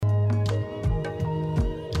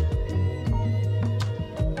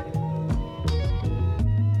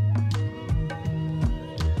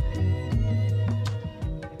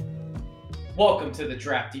Welcome to the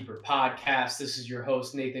Draft Deeper podcast. This is your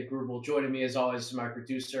host, Nathan Grubel. Joining me, as always, is my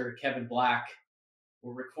producer, Kevin Black.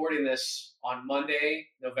 We're recording this on Monday,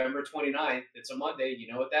 November 29th. It's a Monday.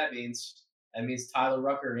 You know what that means. That means Tyler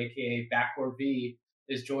Rucker, a.k.a. Backcourt V,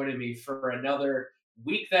 is joining me for another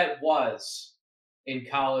week that was in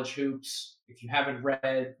college hoops. If you haven't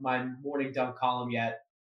read my morning dunk column yet,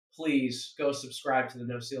 please go subscribe to the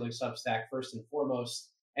No Ceiling Substack first and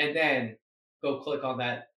foremost, and then go click on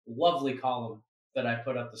that lovely column that I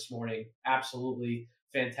put up this morning. Absolutely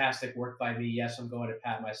fantastic work by me. Yes, I'm going to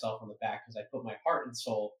pat myself on the back because I put my heart and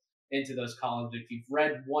soul into those columns. If you've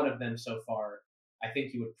read one of them so far, I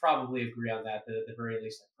think you would probably agree on that at the very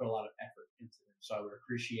least I put a lot of effort into them. So I would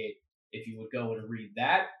appreciate if you would go and read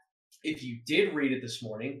that. If you did read it this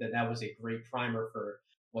morning, then that was a great primer for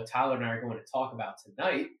what Tyler and I are going to talk about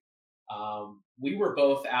tonight. We were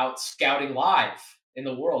both out scouting live in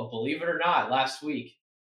the world, believe it or not, last week.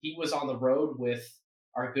 He was on the road with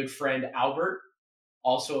our good friend Albert,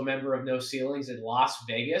 also a member of No Ceilings, in Las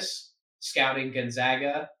Vegas, scouting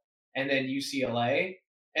Gonzaga and then UCLA,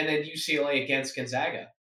 and then UCLA against Gonzaga.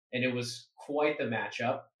 And it was quite the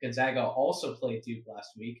matchup. Gonzaga also played Duke last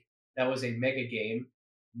week. That was a mega game.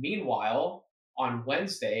 Meanwhile, on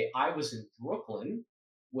Wednesday, I was in Brooklyn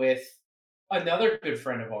with another good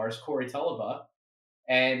friend of ours, Corey Tulaba,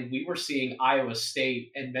 and we were seeing Iowa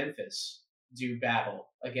State and Memphis do battle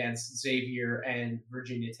against Xavier and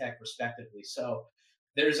Virginia Tech, respectively. So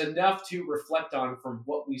there's enough to reflect on from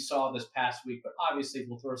what we saw this past week, but obviously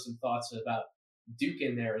we'll throw some thoughts about Duke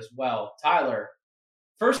in there as well. Tyler,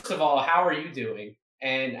 first of all, how are you doing?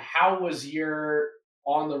 And how was your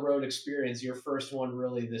on the road experience, your first one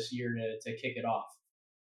really this year to kick it off?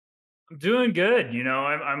 I'm doing good.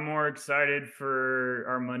 I'm more excited for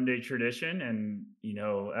our Monday tradition, and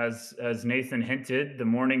as Nathan hinted, the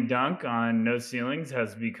morning dunk on No Ceilings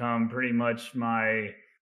has become pretty much my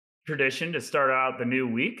tradition to start out the new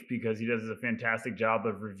week because he does a fantastic job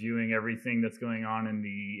of reviewing everything that's going on in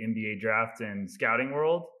the NBA draft and scouting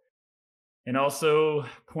world, and also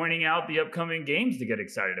pointing out the upcoming games to get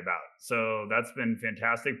excited about. So that's been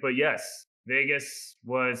fantastic. But yes, Vegas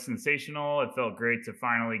was sensational. It felt great to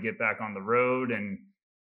finally get back on the road and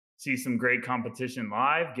see some great competition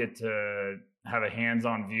live, get to have a hands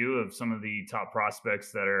on view of some of the top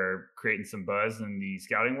prospects that are creating some buzz in the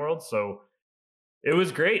scouting world. So it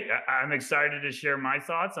was great. I'm excited to share my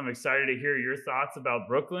thoughts. I'm excited to hear your thoughts about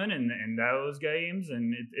Brooklyn and those games,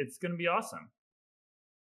 and it's going to be awesome.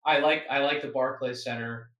 I like the Barclays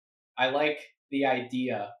Center. I like the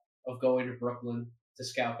idea of going to Brooklyn to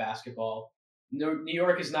scout basketball. New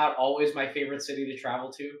York is not always my favorite city to travel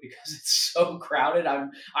to because it's so crowded.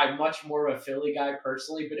 I'm much more of a Philly guy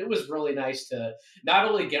personally, but it was really nice to not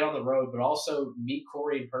only get on the road but also meet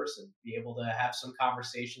Corey in person, be able to have some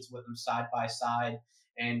conversations with him side by side,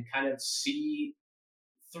 and kind of see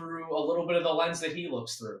through a little bit of the lens that he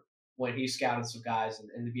looks through when he scouted some guys,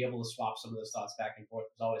 and to be able to swap some of those thoughts back and forth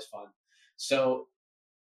was always fun. So,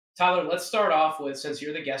 Tyler, let's start off with, since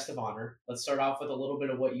you're the guest of honor, let's start off with a little bit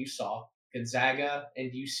of what you saw. Gonzaga and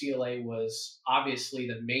UCLA was obviously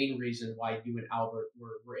the main reason why you and Albert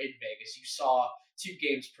were in Vegas. You saw two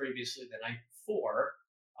games previously the night before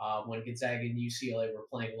when Gonzaga and UCLA were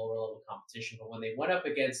playing lower level competition. But when they went up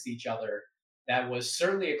against each other, that was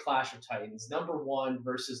certainly a clash of titans. Number one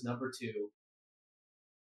versus number two.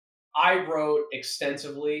 I wrote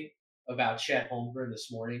extensively about Chet Holmgren this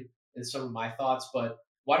morning and some of my thoughts, but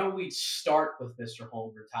why don't we start with Mr.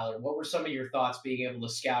 Holmgren, Tyler? What were some of your thoughts being able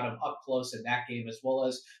to scout him up close in that game, as well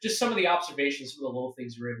as just some of the observations, some of the little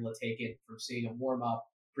things you were able to take in from seeing him warm up,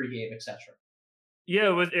 pregame, etc.? Yeah,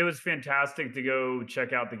 it was fantastic to go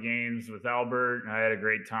check out the games with Albert. I had a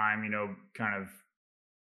great time, kind of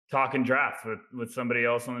talking draft with somebody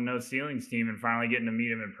else on the No Ceilings team and finally getting to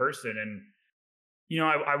meet him in person. And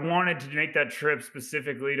I wanted to make that trip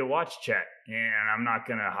specifically to watch Chet, and I'm not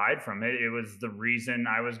going to hide from it. It was the reason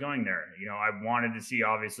I was going there. I wanted to see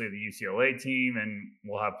obviously the UCLA team, and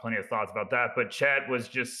we'll have plenty of thoughts about that. But Chet was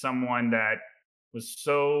just someone that was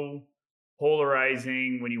so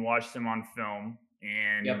polarizing when you watched him on film,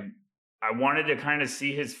 Yep. and I wanted to kind of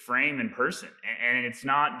see his frame in person. And it's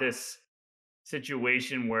not this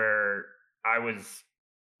situation where I was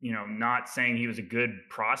not saying he was a good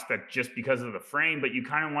prospect just because of the frame, but you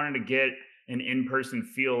kind of wanted to get an in-person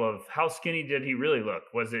feel of how skinny did he really look?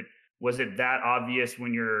 Was it that obvious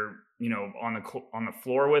when you're, on the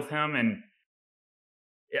floor with him? And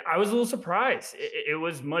I was a little surprised. It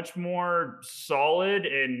was much more solid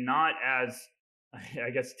and not as, I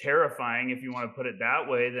guess, terrifying, if you want to put it that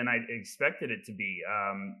way, than I expected it to be.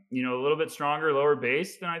 A little bit stronger lower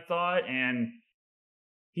base than I thought, and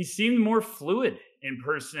he seemed more fluid in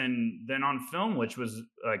person than on film, which was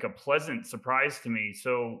like a pleasant surprise to me.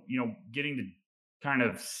 So, getting to kind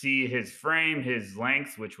of see his frame, his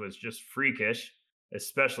length, which was just freakish,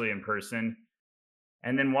 especially in person.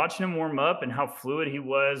 And then watching him warm up and how fluid he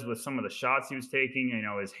was with some of the shots he was taking,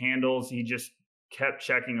 his handles, he just kept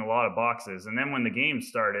checking a lot of boxes. And then when the game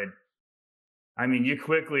started, I mean, you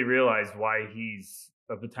quickly realize why he's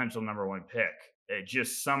a potential number one pick.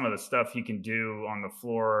 Just some of the stuff he can do on the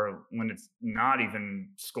floor when it's not even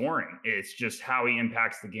scoring. It's just how he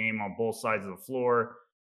impacts the game on both sides of the floor.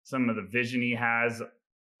 Some of the vision he has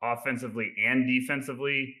offensively and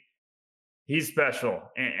defensively. He's special.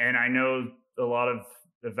 And I know a lot of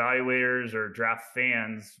evaluators or draft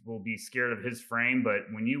fans will be scared of his frame, but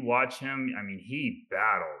when you watch him, I mean, he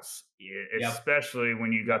battles, Yep. especially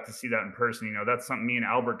when you got Yep. to see that in person. That's something me and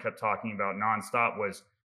Albert kept talking about nonstop was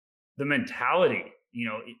the mentality,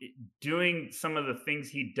 doing some of the things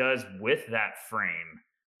he does with that frame,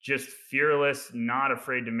 just fearless, not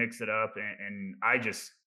afraid to mix it up. And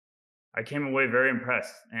I came away very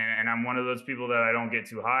impressed. And I'm one of those people that I don't get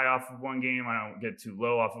too high off of one game. I don't get too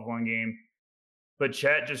low off of one game. But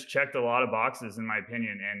Chet just checked a lot of boxes, in my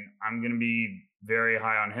opinion. And I'm going to be very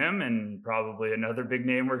high on him and probably another big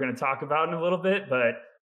name we're going to talk about in a little bit. But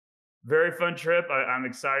very fun trip. I'm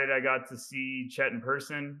excited I got to see Chet in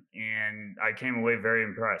person and I came away very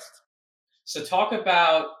impressed. So talk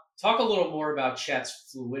a little more about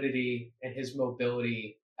Chet's fluidity and his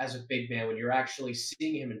mobility as a big man when you're actually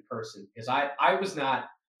seeing him in person. Because I was not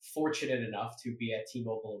fortunate enough to be at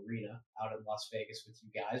T-Mobile Arena out in Las Vegas with you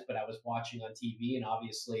guys, but I was watching on TV, and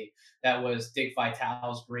obviously that was Dick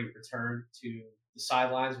Vitale's great return to the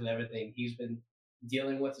sidelines with everything he's been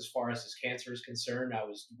dealing with as far as his cancer is concerned. I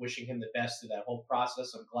was wishing him the best through that whole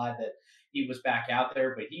process. I'm glad that he was back out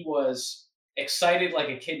there, but he was excited like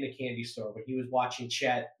a kid in a candy store when he was watching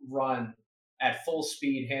Chet run at full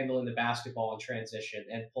speed, handling the basketball in transition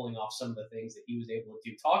and pulling off some of the things that he was able to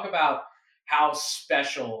do. Talk about how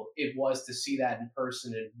special it was to see that in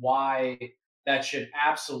person and why that should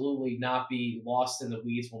absolutely not be lost in the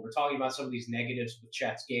weeds when we're talking about some of these negatives with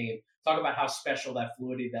Chet's game. Talk about how special that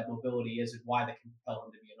fluidity, that mobility is, and why that can propel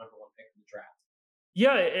him to be a number one pick in the draft.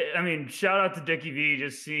 Yeah, I mean, shout out to Dickie V,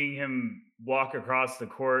 just seeing him walk across the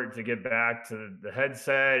court to get back to the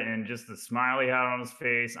headset and just the smile he had on his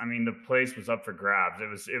face. I mean, the place was up for grabs.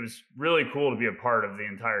 It was really cool to be a part of the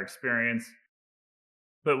entire experience.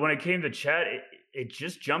 But when it came to Chet, it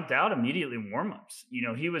just jumped out immediately in warmups.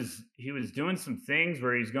 He was doing some things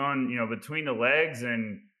where he's going, between the legs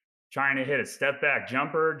and trying to hit a step back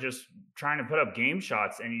jumper, just trying to put up game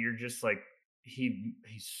shots, and you're just like, he's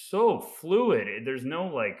so fluid. There's no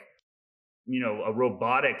like, a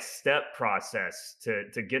robotic step process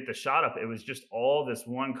to get the shot up. It was just all this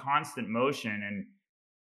one constant motion, and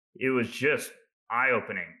it was just eye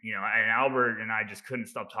opening. And Albert and I just couldn't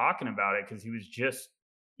stop talking about it because he was just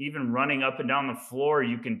even running up and down the floor.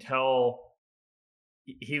 You can tell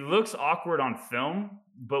he looks awkward on film,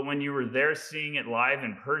 but when you were there seeing it live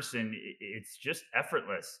in person, it's just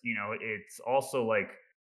effortless. It's also like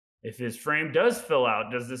if his frame does fill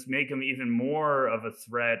out, does this make him even more of a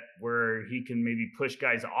threat where he can maybe push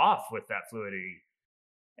guys off with that fluidity?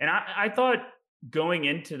 And I thought going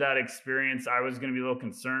into that experience, I was going to be a little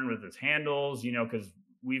concerned with his handles, because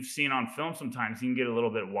we've seen on film sometimes he can get a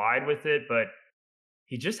little bit wide with it, but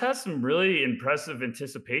he just has some really impressive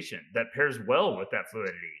anticipation that pairs well with that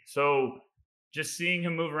fluidity. So just seeing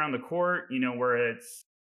him move around the court, where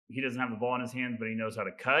he doesn't have the ball in his hands, but he knows how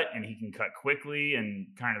to cut and he can cut quickly and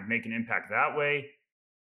kind of make an impact that way.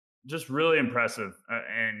 Just really impressive.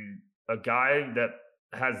 And a guy that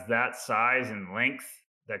has that size and length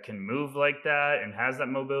that can move like that and has that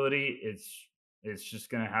mobility, it's just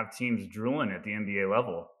going to have teams drooling at the NBA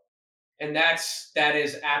level. And that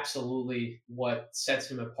is absolutely what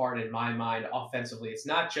sets him apart in my mind offensively. It's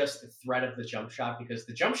not just the threat of the jump shot, because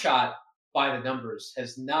the jump shot by the numbers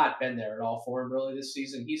has not been there at all for him really this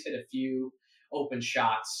season. He's hit a few open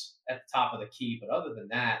shots at the top of the key, but other than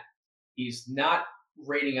that, he's not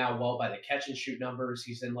rating out well by the catch and shoot numbers.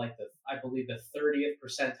 He's in like I believe the 30th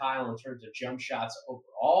percentile in terms of jump shots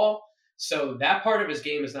overall. So that part of his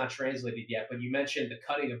game is not translated yet. But you mentioned the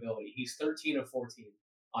cutting ability. He's 13 of 14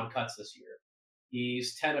 on cuts this year.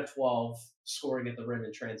 He's 10 of 12 scoring at the rim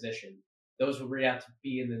in transition. Those would read out to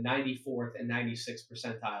be in the 94th and 96th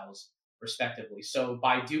percentiles, respectively. So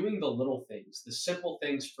by doing the little things, the simple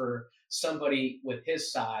things for somebody with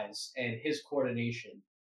his size and his coordination,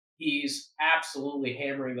 he's absolutely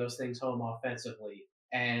hammering those things home offensively.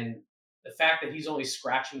 And the fact that he's only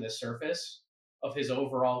scratching the surface of his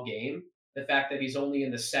overall game the fact that he's only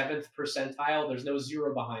in the seventh percentile, there's no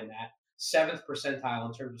zero behind that, seventh percentile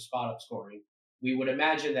in terms of spot up scoring. We would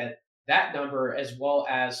imagine that that number, as well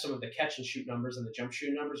as some of the catch and shoot numbers and the jump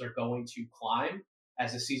shooting numbers, are going to climb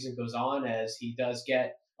as the season goes on, as he does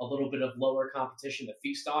get a little bit of lower competition to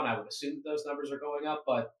feast on. I would assume that those numbers are going up,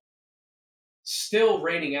 but still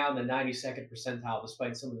reigning out in the 92nd percentile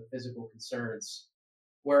despite some of the physical concerns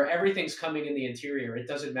where everything's coming in the interior. It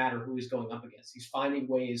doesn't matter who he's going up against. He's finding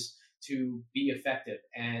ways to be effective.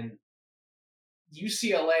 And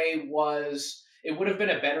UCLA was, it would have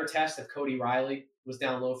been a better test if Cody Riley was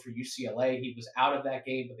down low for UCLA. He was out of that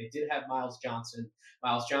game, but they did have Miles Johnson.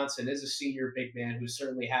 Miles Johnson is a senior big man who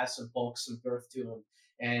certainly has some bulk, some girth to him.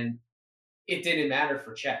 And it didn't matter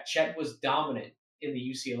for Chet. Chet was dominant in the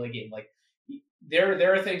UCLA game. Like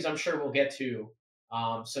there are things I'm sure we'll get to,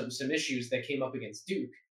 some issues that came up against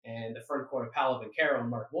Duke and the front court of Paolo Banchero and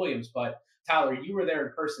Mark Williams. But Tyler, you were there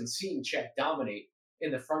in person, seeing Chet dominate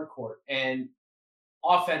in the front court and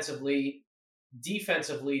offensively,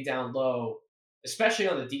 defensively down low, especially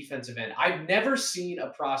on the defensive end. I've never seen a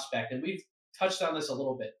prospect, and we've touched on this a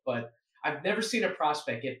little bit, but I've never seen a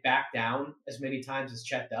prospect get back down as many times as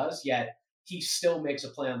Chet does, yet he still makes a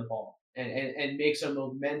play on the ball and makes a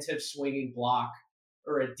momentum swinging block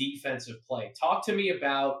or a defensive play. Talk to me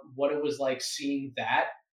about what it was like seeing that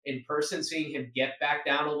in person, seeing him get back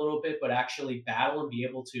down a little bit, but actually battle and be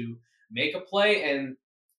able to make a play. And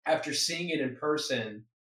after seeing it in person,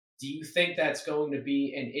 do you think that's going to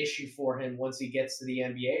be an issue for him once he gets to the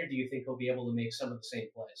NBA, or do you think he'll be able to make some of the same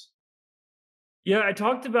plays? Yeah, I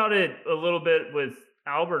talked about it a little bit with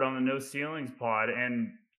Albert on the No Ceilings pod, and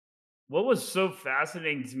what was so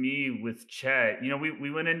fascinating to me with Chet,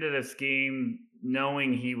 we went into this game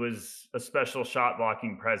knowing he was a special shot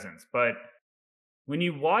blocking presence, but when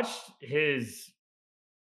you watched his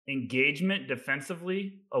engagement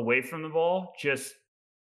defensively away from the ball, just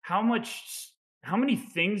how much how many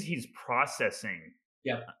things he's processing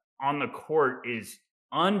Yep. on the court is He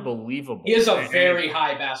unbelievable. has a And very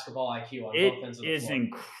high basketball IQ on it both ends of the is floor.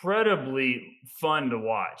 incredibly fun to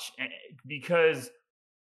watch because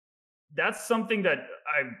that's something that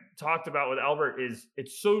I've talked about with Albert is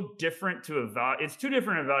it's so different to it's two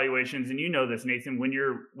different evaluations, and you know this, Nathan, when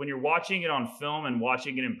you're watching it on film and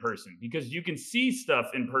watching it in person, because you can see stuff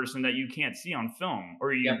in person that you can't see on film,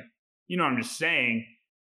 or Yep. you know what I'm just saying.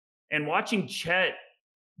 And watching Chet,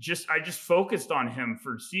 I just focused on him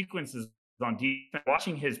for sequences on defense,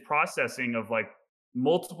 watching his processing of like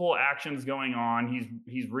multiple actions going on.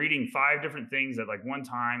 He's reading five different things at like one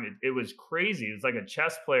time. It was crazy. It was like a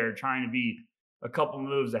chess player trying to be a couple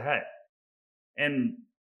moves ahead. And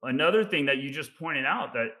another thing that you just pointed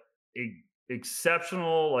out that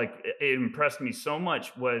exceptional, like it impressed me so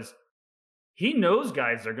much was he knows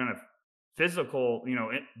guys are going to physical,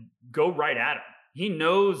 go right at him. He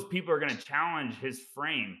knows people are going to challenge his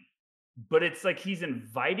frame, but it's like he's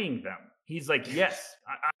inviting them. He's like, yes,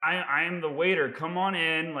 I am the waiter. Come on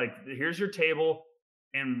in. Like, here's your table.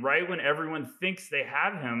 And right when everyone thinks they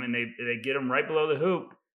have him and they get him right below the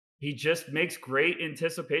hoop, he just makes great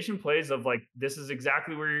anticipation plays of like, this is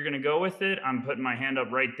exactly where you're going to go with it. I'm putting my hand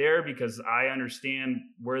up right there because I understand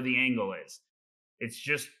where the angle is. It's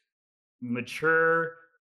just mature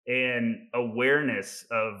and awareness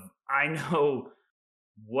of, I know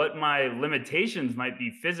what my limitations might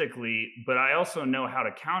be physically, but I also know how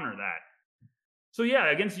to counter that. So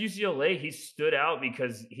yeah, against UCLA, he stood out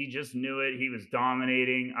because he just knew it. He was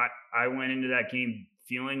dominating. I went into that game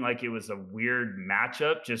feeling like it was a weird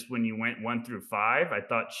matchup just when you went 1 through 5. I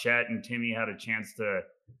thought Chet and Timmy had a chance to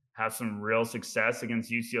have some real success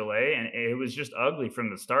against UCLA, and it was just ugly from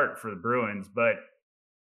the start for the Bruins. But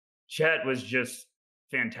Chet was just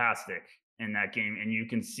fantastic in that game, and you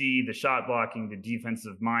can see the shot blocking, the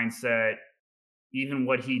defensive mindset, even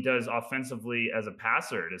what he does offensively as a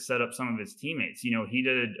passer to set up some of his teammates. He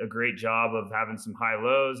did a great job of having some high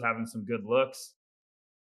lows, having some good looks.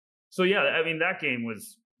 So yeah, I mean, that game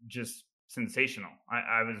was just sensational.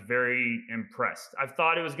 I was very impressed. I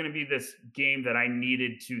thought it was going to be this game that I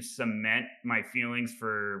needed to cement my feelings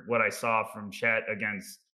for what I saw from Chet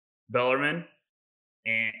against Bellarmine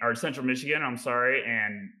or Central Michigan. I'm sorry.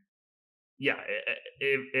 And yeah,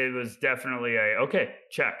 it was definitely okay,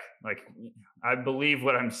 check. Like, I believe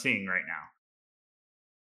what I'm seeing right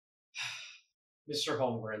now. Mr.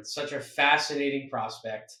 Holmgren, such a fascinating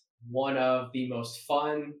prospect, one of the most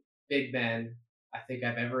fun big men I think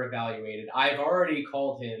I've ever evaluated. I've already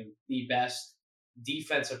called him the best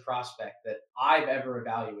defensive prospect that I've ever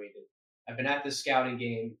evaluated. I've been at this scouting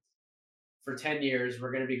game for 10 years.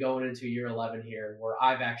 We're going to be going into year 11 here, where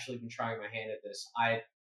I've actually been trying my hand at this.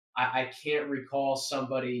 I can't recall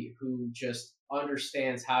somebody who just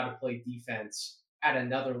understands how to play defense at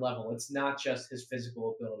another level. It's not just his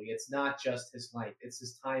physical ability, it's not just his length, it's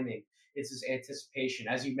his timing, it's his anticipation.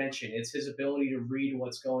 As you mentioned, it's his ability to read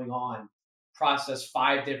what's going on, process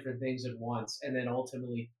five different things at once, and then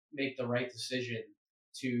ultimately make the right decision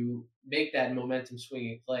to make that momentum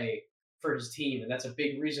swinging play for his team. And that's a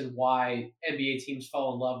big reason why NBA teams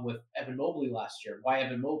fell in love with Evan Mobley last year, why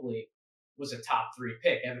Evan Mobley was a top three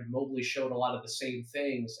pick. Evan Mobley showed a lot of the same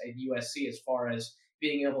things at USC as far as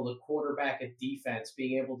being able to quarterback a defense,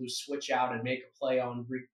 being able to switch out and make a play on.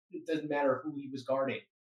 It doesn't matter who he was guarding.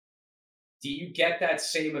 Do you get that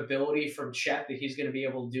same ability from Chet that he's going to be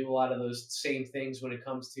able to do a lot of those same things when it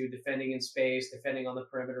comes to defending in space, defending on the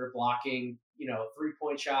perimeter, blocking,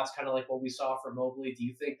 3-point shots, kind of like what we saw from Mobley? Do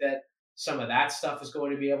you think that some of that stuff is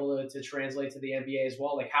going to be able to translate to the NBA as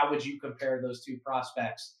well? Like, how would you compare those two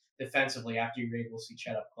prospects defensively after you're able to see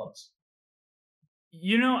Chet up close?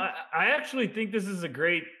 I actually think this is a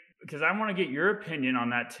great because I want to get your opinion on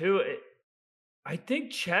that too. I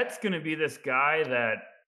think Chet's going to be this guy that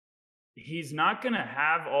he's not going to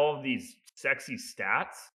have all of these sexy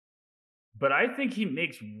stats, but I think he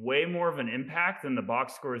makes way more of an impact than the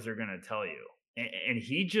box scores are going to tell you. And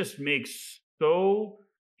he just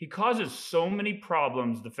he causes so many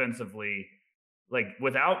problems defensively, like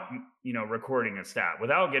without, recording a stat,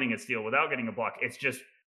 without getting a steal, without getting a block. It's just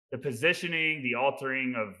the positioning, the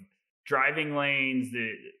altering of driving lanes,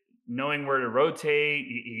 the knowing where to rotate.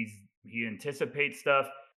 He anticipates stuff.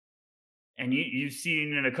 And you've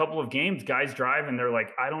seen in a couple of games, guys drive and they're like,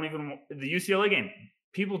 the UCLA game,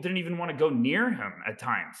 people didn't even want to go near him at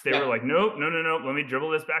times. They were like, nope, no, let me dribble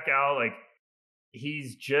this back out. Like,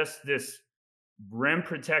 he's just this rim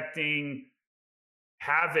protecting,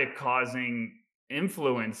 havoc causing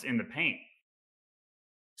influence in the paint.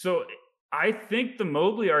 So I think the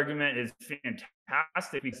Mobley argument is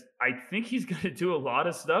fantastic because I think he's going to do a lot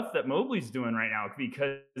of stuff that Mobley's doing right now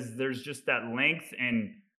because there's just that length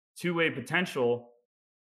and two-way potential.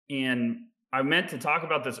 And I meant to talk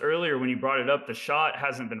about this earlier when you brought it up. The shot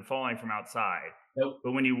hasn't been falling from outside. Nope.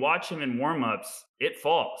 But when you watch him in warmups, it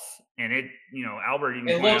falls. And Albert even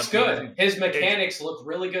it looks good. His mechanics look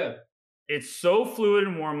really good. It's so fluid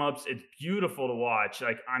in warmups. It's beautiful to watch.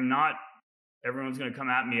 Like, everyone's going to come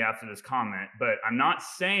at me after this comment, but I'm not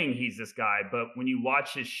saying he's this guy. But when you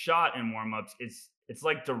watch his shot in warmups, it's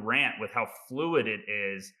like Durant with how fluid it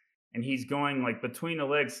is. And he's going like between the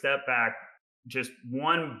legs, step back, just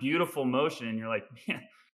one beautiful motion. And you're like, man,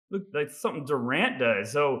 look, that's something Durant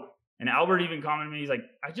does. So, and Albert even commented to me, he's like,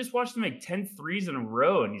 I just watched him make 10 threes in a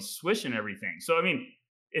row and he's swishing everything. So, I mean,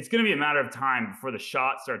 it's going to be a matter of time before the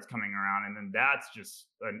shot starts coming around. And then that's just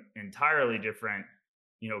an entirely different,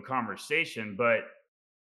 conversation. But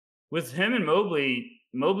with him and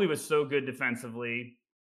Mobley was so good defensively.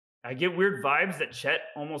 I get weird vibes that Chet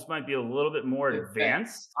almost might be a little bit more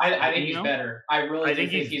advanced. I think he's better. I really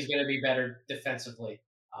think he's going to be better defensively.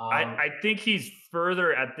 I think he's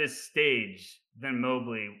further at this stage than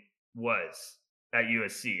Mobley was at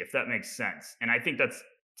USC, if that makes sense. And I think that's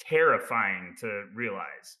terrifying to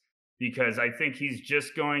realize because I think he's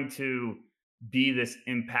just going to be this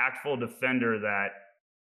impactful defender that,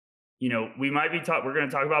 we're going to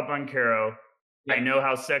talk about Banchero. Yeah. I know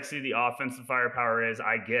how sexy the offensive firepower is.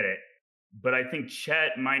 I get it. But I think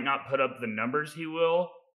Chet might not put up the numbers he will,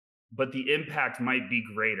 but the impact might be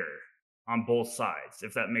greater on both sides,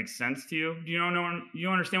 if that makes sense to you. Do you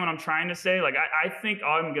understand what I'm trying to say? Like, I think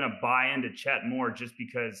I'm going to buy into Chet more just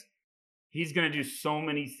because he's going to do so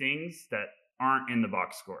many things that aren't in the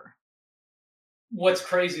box score. What's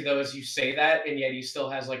crazy, though, is you say that, and yet he still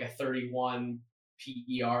has like a 31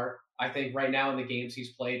 PER. I think right now in the games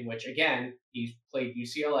he's played, which again, he's played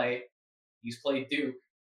UCLA, he's played Duke.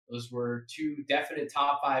 Those were two definite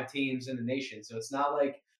top 5 teams in the nation. So it's not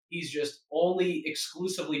like he's just only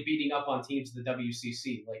exclusively beating up on teams in the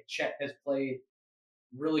WCC. Like, Chet has played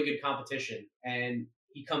really good competition, and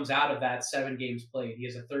he comes out of that 7 games played. He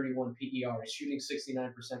has a 31 PER. He's shooting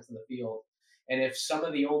 69% from the field. And if some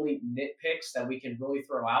of the only nitpicks that we can really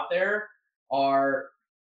throw out there are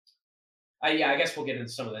I guess we'll get into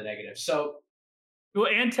some of the negatives. So,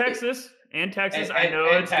 and Texas. I know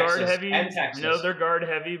it's Texas, guard heavy. And Texas. I know they're guard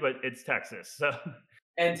heavy, but it's Texas. So.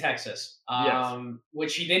 And Texas,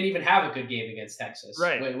 which he didn't even have a good game against Texas,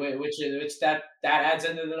 right? Which that adds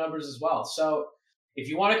into the numbers as well. So, if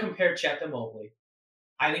you want to compare Chet to Mobley,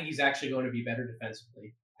 I think he's actually going to be better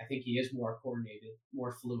defensively. I think he is more coordinated,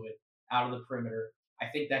 more fluid out of the perimeter. I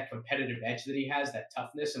think that competitive edge that he has, that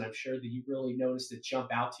toughness, and I'm sure that you really noticed it jump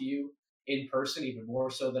out to you in person even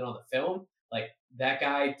more so than on the film. Like that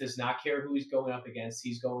guy does not care who he's going up against.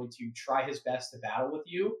 He's going to try his best to battle with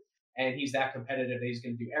you. And he's that competitive that he's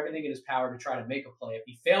going to do everything in his power to try to make a play. If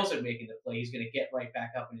he fails at making the play, he's going to get right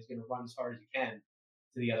back up and he's going to run as hard as he can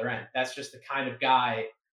to the other end. That's just the kind of guy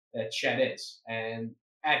that Chet is. And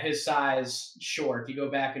at his size, sure, if you go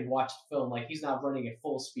back and watch the film, like he's not running at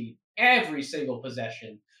full speed every single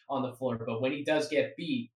possession on the floor. But when he does get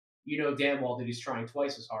beat, you know damn well that he's trying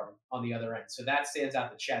twice as hard on the other end. So that stands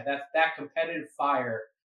out to Chet. That competitive fire,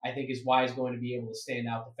 I think, is why he's going to be able to stand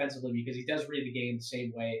out defensively because he does read the game the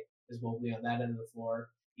same way as Mobley on that end of the floor.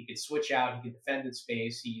 He can switch out. He can defend in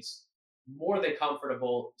space. He's more than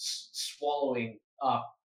comfortable swallowing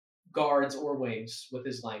up guards or wings with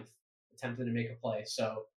his length, attempting to make a play.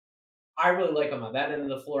 So I really like him on that end of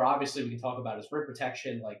the floor. Obviously, we can talk about his rim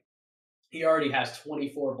protection. Like he already has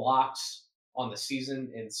 24 blocks on the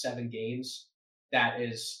season in 7 games. That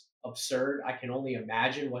is absurd. I can only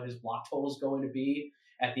imagine what his block total is going to be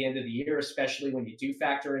at the end of the year, especially when you do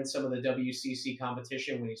factor in some of the WCC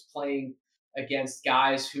competition when he's playing against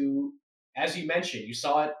guys who, as you mentioned, you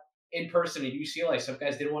saw it in person at UCLA. Some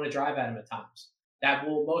guys didn't want to drive at him at times. That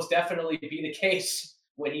will most definitely be the case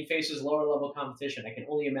when he faces lower level competition. I can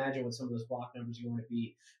only imagine what some of those block numbers are going to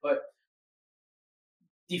be. But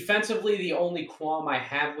defensively, the only qualm I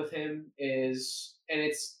have with him is, and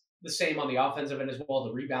it's the same on the offensive end as well,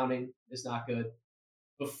 the rebounding is not good.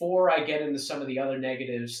 Before I get into some of the other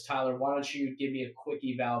negatives, Tyler, why don't you give me a quick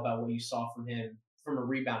eval about what you saw from him from a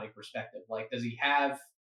rebounding perspective? Like, does he have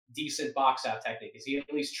decent box out technique? Is he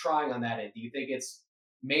at least trying on that end? Do you think it's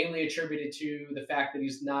mainly attributed to the fact that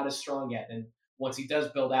he's not as strong yet? And once he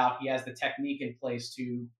does build out, he has the technique in place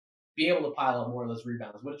to be able to pile up more of those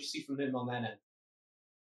rebounds. What did you see from him on that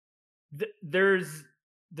end?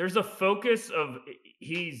 There's a focus of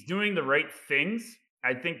he's doing the right things.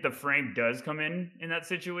 I think the frame does come in that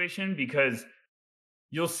situation because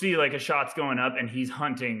you'll see like a shot's going up and he's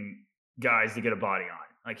hunting guys to get a body on.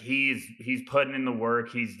 Like he's putting in the work,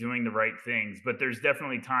 he's doing the right things, but there's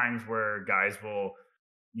definitely times where guys will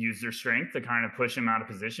use their strength to kind of push him out of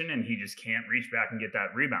position and he just can't reach back and get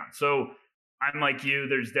that rebound. So I'm like you,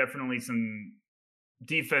 there's definitely some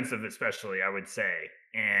defensive, especially, I would say.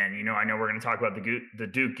 And I know we're going to talk about the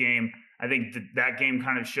Duke game. I think that game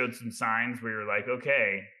kind of showed some signs where you're like,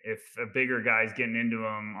 okay, if a bigger guy's getting into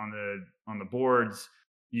him on the boards,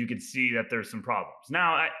 you could see that there's some problems.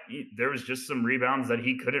 Now, there was just some rebounds that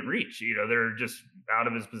he couldn't reach. They're just out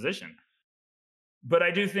of his position. But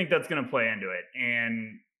I do think that's going to play into it,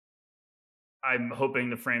 and I'm hoping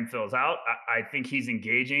the frame fills out. I think he's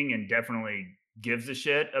engaging and definitely gives a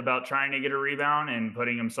shit about trying to get a rebound and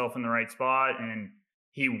putting himself in the right spot. And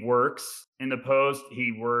he works in the post.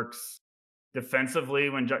 He works defensively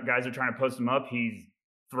when guys are trying to post him up. He's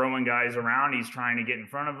throwing guys around. He's trying to get in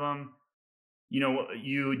front of them.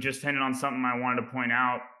 You just hinted on something I wanted to point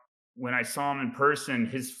out. When I saw him in person,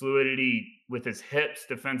 his fluidity with his hips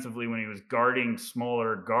defensively when he was guarding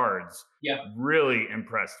smaller guards really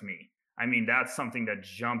impressed me. I mean, that's something that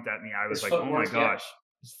jumped at me. I was like, oh my gosh.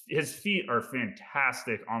 His feet are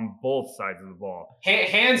fantastic on both sides of the ball.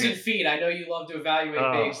 Hands and feet. I know you love to evaluate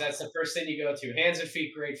bigs. That's the first thing you go to. Hands and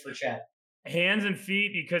feet, great for Chet. Hands and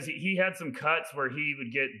feet, because he had some cuts where he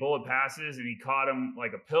would get bullet passes and he caught him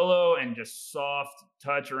like a pillow and just soft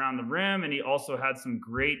touch around the rim. And he also had some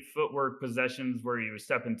great footwork possessions where he was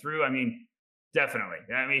stepping through. I mean, definitely.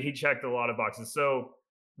 I mean, he checked a lot of boxes. So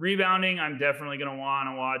rebounding, I'm definitely going to want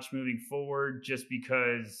to watch moving forward just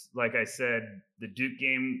because, like I said, the Duke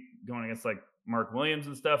game going against like Mark Williams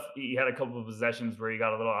and stuff, he had a couple of possessions where he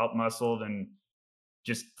got a little out-muscled and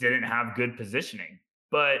just didn't have good positioning.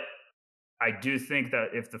 But I do think that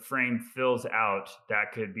if the frame fills out,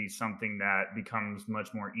 that could be something that becomes much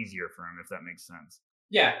more easier for him, if that makes sense.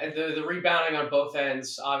 Yeah, and the rebounding on both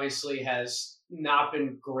ends obviously has not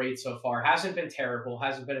been great so far. Hasn't been terrible.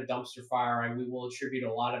 Hasn't been a dumpster fire, and we will attribute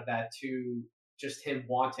a lot of that to just him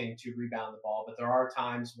wanting to rebound the ball. But there are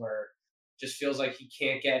times where it just feels like he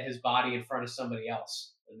can't get his body in front of somebody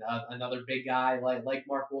else. Another big guy like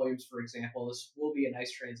Mark Williams, for example, this will be a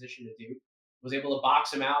nice transition to do. Was able to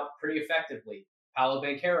box him out pretty effectively. Paolo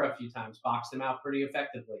Banchero a few times boxed him out pretty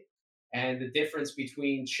effectively. And the difference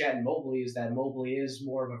between Chet and Mobley is that Mobley is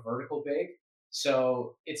more of a vertical big.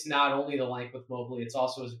 So it's not only the length with Mobley, it's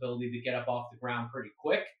also his ability to get up off the ground pretty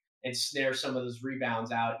quick and snare some of those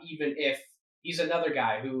rebounds out, even if he's another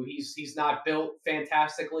guy who he's not built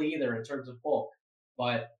fantastically either in terms of bulk.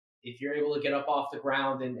 But if you're able to get up off the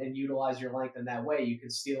ground and utilize your length in that way, you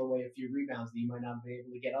can steal away a few rebounds that you might not be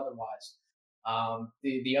able to get otherwise.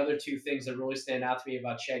 The other two things that really stand out to me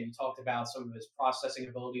about Chet, you talked about some of his processing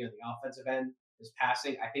ability on the offensive end his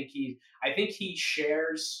passing. I think he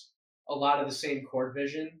shares a lot of the same court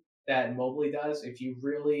vision that Mobley does if you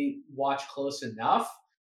really watch close enough.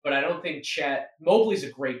 But I don't think Mobley's a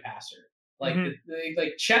great passer. Like Mhm.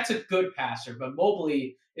 like Chet's a good passer, but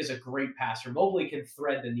Mobley is a great passer. Mobley can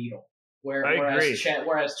thread the needle, I agree.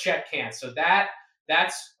 whereas Chet can't. So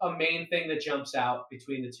that's a main thing that jumps out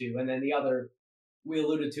between the two. And then the other we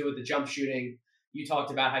alluded to with the jump shooting. You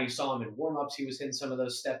talked about how you saw him in warmups. He was hitting some of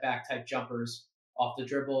those step back type jumpers off the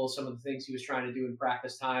dribble, some of the things he was trying to do in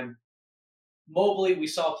practice time. Mobley, we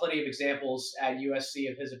saw plenty of examples at USC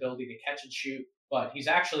of his ability to catch and shoot, but he's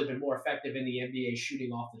actually been more effective in the NBA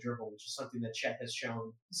shooting off the dribble, which is something that Chet has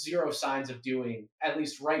shown zero signs of doing, at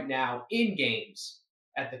least right now, in games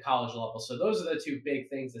at the college level. So those are the two big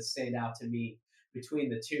things that stand out to me between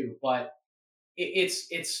the two. But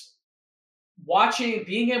it's watching,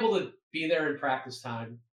 being able to be there in practice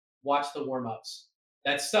time, watch the warm ups.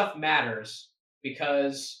 That stuff matters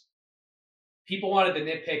because people wanted to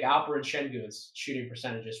nitpick Alperen Şengün's shooting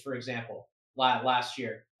percentages, for example, last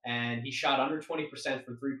year, and he shot under 20%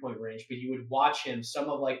 from 3 point range. But you would watch him, some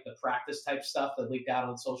of like the practice type stuff that leaked out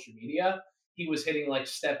on social media, he was hitting like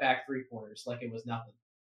step back 3 pointers like it was nothing.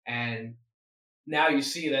 And now you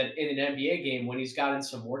see that in an NBA game, when he's gotten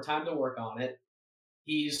some more time to work on it,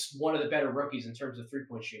 he's one of the better rookies in terms of 3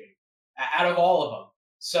 point shooting out of all of them.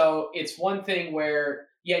 So it's one thing where,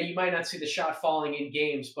 yeah, you might not see the shot falling in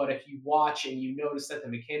games, but if you watch and you notice that the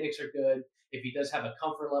mechanics are good, if he does have a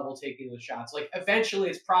comfort level taking those shots, like eventually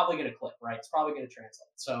it's probably going to click, right? It's probably going to translate.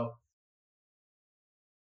 So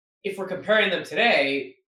if we're comparing them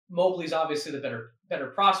today, Mobley's obviously the better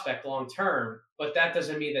prospect long term, but that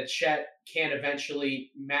doesn't mean that Chet can't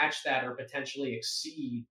eventually match that or potentially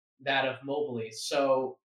exceed that of Mobley.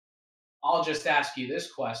 So I'll just ask you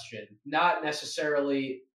this question, not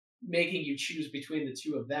necessarily making you choose between the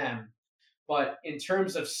two of them, but in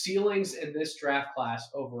terms of ceilings in this draft class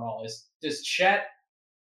overall, does Chet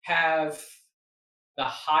have the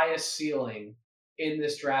highest ceiling in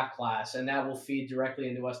this draft class? And that will feed directly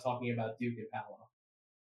into us talking about Duke and Paolo.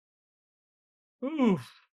 Oof.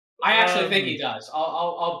 I actually think he Um, does.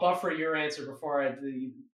 I'll buffer your answer before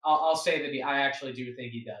I'll say that I actually do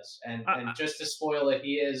think he does. And I just to spoil it,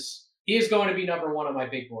 he is going to be number one on my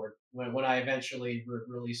big board when I eventually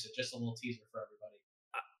release it. Just a little teaser for everybody.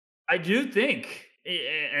 I do think,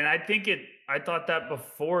 and I think it. I thought that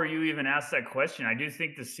before you even asked that question. I do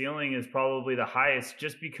think the ceiling is probably the highest,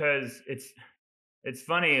 just because it's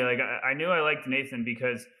funny. Like I knew I liked Nathan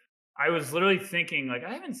because I was literally thinking, like,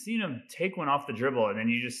 I haven't seen him take one off the dribble, and then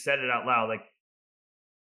you just said it out loud. Like,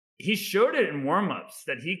 he showed it in warmups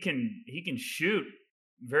that he can shoot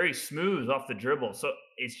very smooth off the dribble. So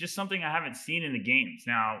it's just something I haven't seen in the games.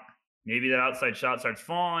 Now, maybe that outside shot starts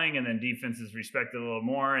falling and then defenses respect it a little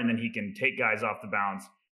more and then he can take guys off the bounce.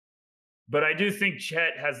 But I do think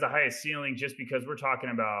Chet has the highest ceiling just because we're talking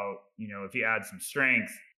about, if he adds some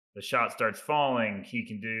strength, the shot starts falling, he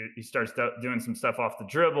starts doing some stuff off the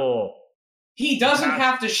dribble. He The doesn't pass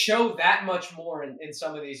have to show that much more in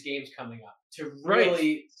some of these games coming up to right.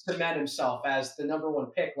 really cement himself as the number one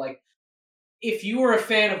pick. Like, if you were a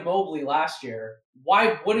fan of Mobley last year,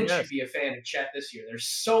 why wouldn't you Yes. be a fan of Chet this year? There's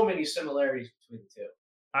so many similarities between the two.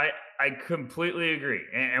 I I completely agree.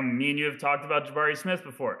 And me and you have talked about Jabari Smith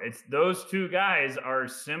before. It's those two guys are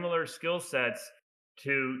similar skill sets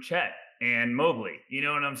to Chet and Mobley. You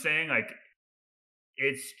know what I'm saying? Like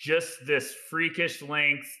it's just this freakish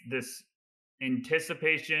length, this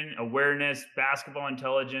anticipation, awareness, basketball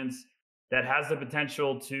intelligence that has the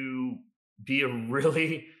potential to be a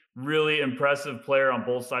really, really impressive player on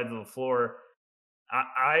both sides of the floor.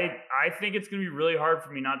 I think it's going to be really hard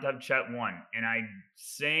for me not to have Chet one, and I'm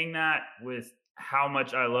saying that with how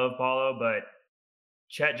much I love Paulo, but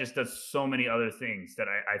Chet just does so many other things that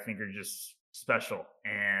I think are just special,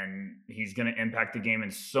 and he's going to impact the game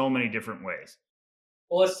in so many different ways.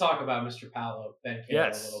 Well, let's talk about Mr. Paolo Banchero a little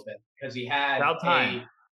Yes, bit because he had about time.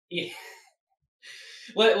 he.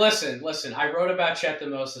 Listen. I wrote about Chet the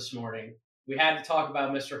most this morning. We had to talk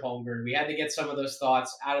about Mr. Holmgren. We had to get some of those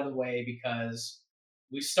thoughts out of the way because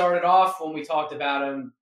we started off when we talked about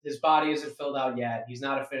him. His body isn't filled out yet. He's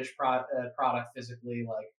not a finished product physically.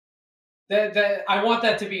 Like I want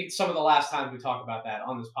that to be some of the last times we talk about that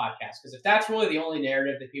on this podcast because if that's really the only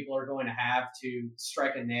narrative that people are going to have to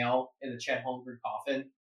strike a nail in the Chet Holmgren coffin,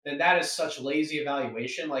 then that is such lazy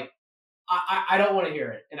evaluation. Like I don't want to hear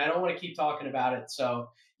it, and I don't want to keep talking about it. So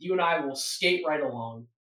you and I will skate right along.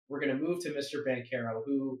 We're going to move to Mr. Banchero,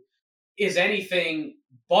 who is anything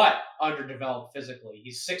but underdeveloped physically.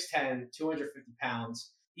 He's 6'10", 250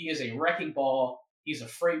 pounds. He is a wrecking ball. He's a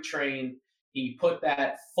freight train. He put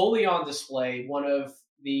that fully on display. One of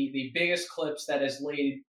the biggest clips that has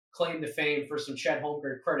laid claim to fame for some Chet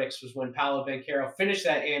Holmgren critics was when Paolo Banchero finished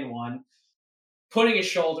that and one, putting his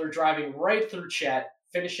shoulder, driving right through Chet,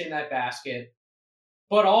 finishing that basket.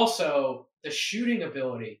 But also the shooting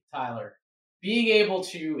ability, Tyler, being able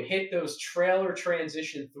to hit those trailer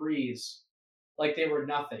transition threes like they were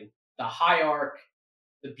nothing. The high arc,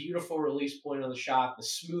 the beautiful release point on the shot, the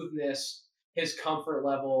smoothness, his comfort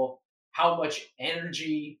level, how much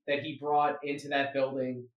energy that he brought into that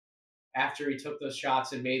building after he took those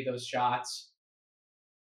shots and made those shots.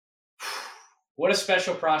 What a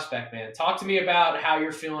special prospect, man. Talk to me about how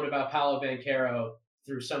you're feeling about Paolo Banchero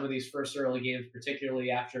through some of these first early games,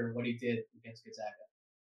 particularly after what he did against Gonzaga.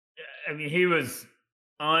 I mean, he was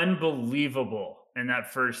unbelievable in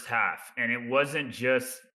that first half, and it wasn't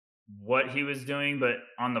just what he was doing, but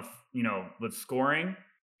on the with scoring,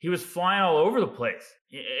 he was flying all over the place.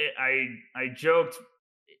 I joked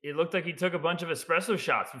it looked like he took a bunch of espresso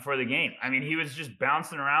shots before the game. I mean, he was just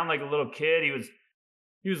bouncing around like a little kid.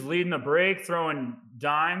 He was leading the break, throwing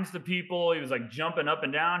dimes to people. He was like jumping up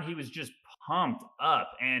and down. He was just pumped up,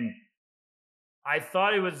 and I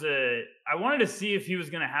thought it was a. I wanted to see if he was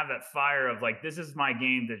going to have that fire of like, this is my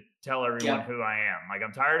game to tell everyone Yep. who I am. Like,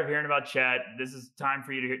 I'm tired of hearing about Chet. This is time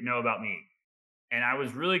for you to know about me. And I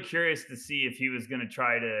was really curious to see if he was going to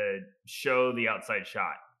try to show the outside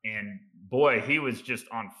shot. And boy, he was just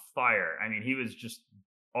on fire. I mean, he was just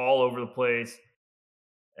all over the place.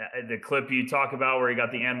 The clip you talk about where he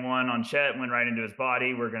got the N1 on Chet went right into his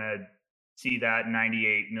body. We're going to see that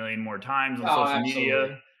 98 million more times on Oh, social media.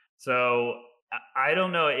 absolutely. So I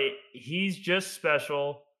don't know. He's just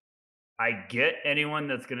special. I get anyone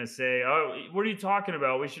that's going to say, "Oh, what are you talking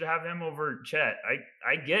about? We should have him over Chet."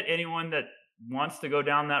 I get anyone that wants to go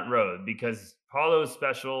down that road because Paulo is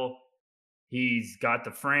special. He's got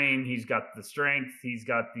the frame, he's got the strength, he's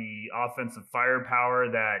got the offensive firepower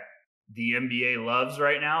that the NBA loves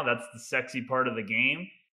right now. That's the sexy part of the game.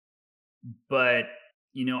 But,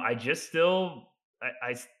 I just still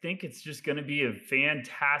I think it's just going to be a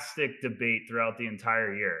fantastic debate throughout the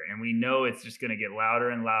entire year. And we know it's just going to get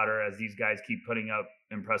louder and louder as these guys keep putting up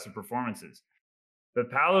impressive performances.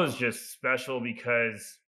 But Paolo's just special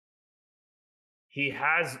because he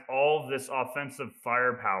has all of this offensive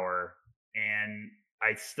firepower, and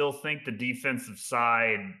I still think the defensive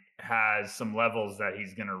side has some levels that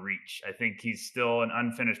he's going to reach. I think he's still an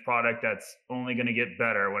unfinished product that's only going to get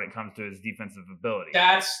better when it comes to his defensive ability.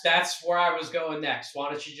 That's where I was going next. Why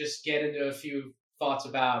don't you just get into a few thoughts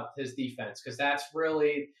about his defense? Because that's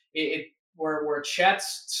really it where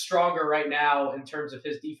Chet's stronger right now in terms of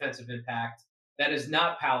his defensive impact. That is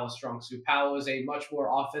not Paolo's strong suit. Paolo is a much more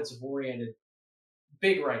offensive oriented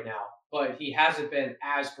big right now, but he hasn't been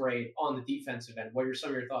as great on the defensive end. What are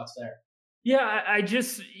some of your thoughts there? Yeah, I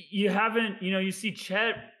just you haven't, you see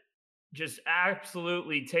Chet just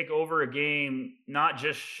absolutely take over a game, not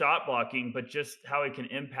just shot blocking, but just how he can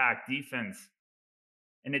impact defense.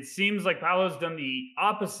 And it seems like Paolo's done the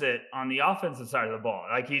opposite on the offensive side of the ball.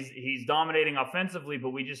 Like he's dominating offensively, but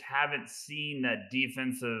we just haven't seen that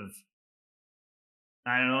defensive.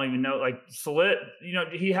 I don't even know, like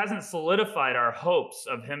he hasn't solidified our hopes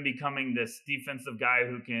of him becoming this defensive guy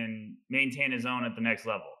who can maintain his own at the next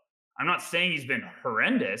level. I'm not saying he's been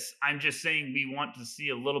horrendous. I'm just saying we want to see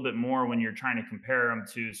a little bit more when you're trying to compare him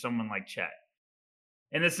to someone like Chet.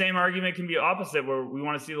 And the same argument can be opposite, where we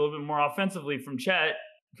want to see a little bit more offensively from Chet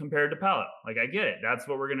compared to Paolo. Like, I get it. That's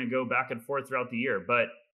what we're going to go back and forth throughout the year. But,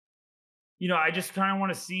 I just kind of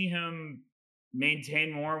want to see him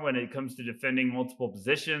maintain more when it comes to defending multiple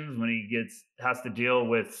positions, when he has to deal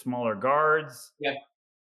with smaller guards. Yeah,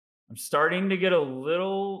 I'm starting to get a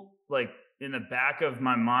little like in the back of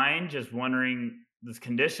my mind, just wondering this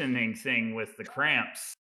conditioning thing with the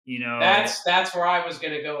cramps, you know. that's where I was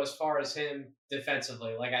going to go as far as him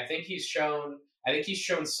defensively. Like I think he's shown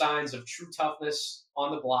signs of true toughness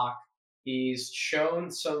on the block. He's shown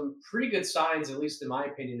some pretty good signs, at least in my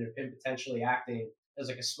opinion, of him potentially acting as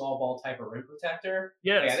like a small ball type of rim protector.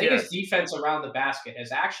 Like I Yes, think his yes. defense around the basket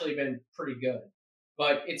has actually been pretty good.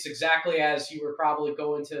 But it's exactly as you were probably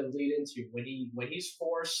going to lead into when he's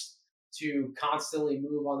forced to constantly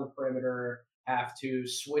move on the perimeter, have to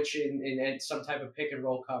switch in some type of pick and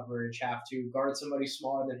roll coverage, have to guard somebody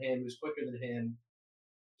smaller than him, who's quicker than him.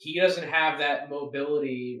 He doesn't have that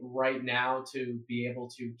mobility right now to be able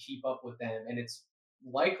to keep up with them. And it's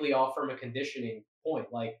likely all from a conditioning point.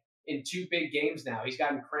 Like in two big games now, he's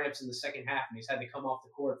gotten cramps in the second half and he's had to come off the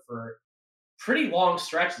court for pretty long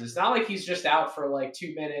stretches. It's not like he's just out for like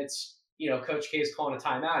 2 minutes. Coach K's calling a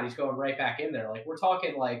timeout. He's going right back in there. Like we're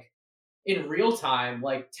talking like in real time,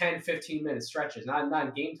 like 10, 15-minute stretches, not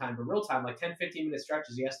in game time, but real time, like 10, 15-minute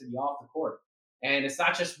stretches, he has to be off the court. And it's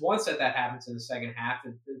not just once that happens in the second half.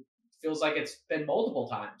 It feels like it's been multiple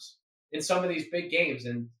times in some of these big games.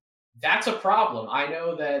 And that's a problem. I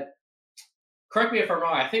know that, correct me if I'm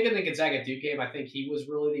wrong, I think in the Gonzaga Duke game, I think he was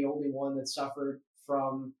really the only one that suffered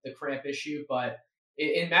from the cramp issue. But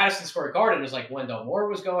in Madison Square Garden, it was like Wendell Moore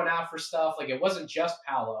was going out for stuff. Like it wasn't just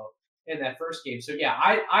Paolo in that first game. So yeah,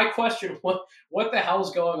 I question what the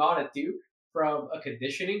hell's going on at Duke from a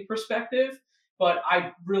conditioning perspective. But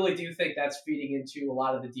I really do think that's feeding into a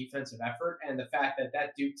lot of the defensive effort and the fact that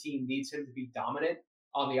that Duke team needs him to be dominant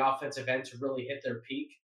on the offensive end to really hit their peak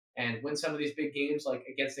and win some of these big games, like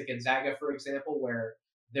against the Gonzaga, for example, where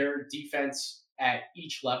their defense at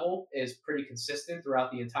each level is pretty consistent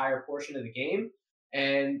throughout the entire portion of the game.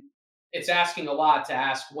 And it's asking a lot to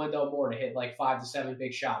ask Wendell Moore to hit like 5 to 7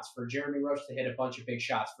 big shots, for Jeremy Roach to hit a bunch of big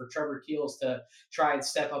shots, for Trevor Keels to try and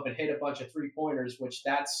step up and hit a bunch of 3 pointers, which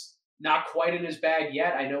that's not quite in his bag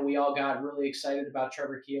yet. I know we all got really excited about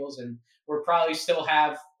Trevor Keels, and we're probably still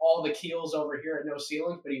have all the Keels over here at No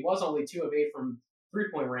Ceilings, but he was only 2 of 8 from 3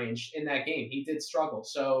 point range in that game. He did struggle.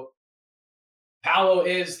 So Paolo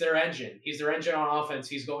is their engine. He's their engine on offense.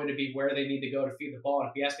 He's going to be where they need to go to feed the ball. And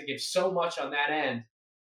if he has to give so much on that end,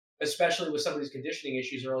 especially with some of these conditioning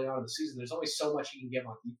issues early on in the season, there's only so much he can give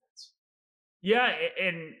on defense. Yeah,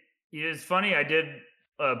 and it's funny. I did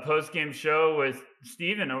a post game show with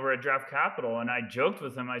Steven over at Draft Capital, and I joked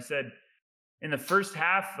with him. I said, in the first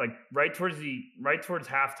half, like right towards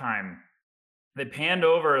halftime, they panned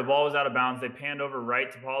over, the ball was out of bounds. They panned over right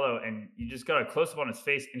to Paulo, and you just got a close up on his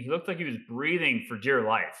face, and he looked like he was breathing for dear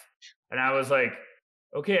life. And I was like,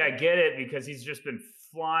 okay, I get it, because he's just been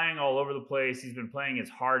flying all over the place. He's been playing his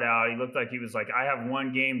heart out. He looked like he was like, I have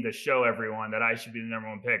one game to show everyone that I should be the number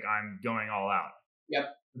one pick. I'm going all out. Yep.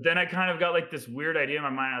 Then I kind of got like this weird idea in my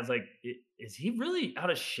mind. I was like, is he really out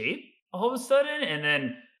of shape all of a sudden? And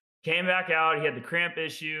then came back out. He had the cramp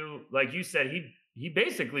issue. Like you said, he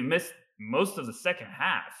basically missed most of the second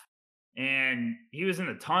half. And he was in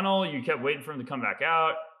the tunnel. You kept waiting for him to come back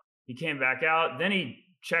out. He came back out. Then he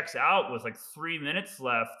checks out with like 3 minutes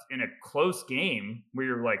left in a close game where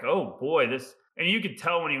you're like, oh boy, this. And you could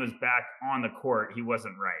tell when he was back on the court, he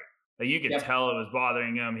wasn't right. Like you could tell it was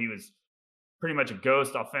bothering him. He was pretty much a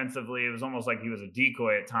ghost offensively. It was almost like he was a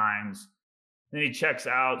decoy at times. Then he checks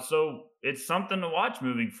out. So it's something to watch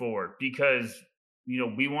moving forward, because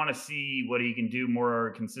we want to see what he can do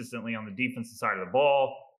more consistently on the defensive side of the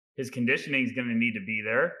ball. His conditioning is going to need to be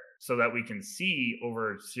there so that we can see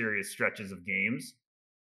over serious stretches of games.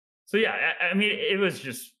 So yeah, I mean, it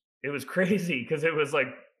was crazy, because it was like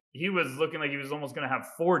he was looking like he was almost going to have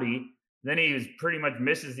 40. Then he was pretty much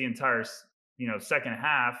misses the entire second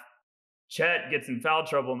half. Chet gets in foul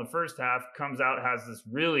trouble in the first half, comes out, has this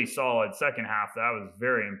really solid second half that I was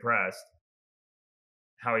very impressed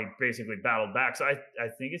how he basically battled back. So I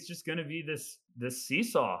think it's just going to be this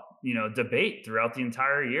seesaw, debate throughout the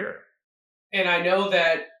entire year. And I know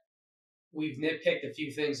that we've nitpicked a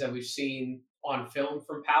few things that we've seen on film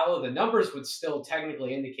from Paolo. The numbers would still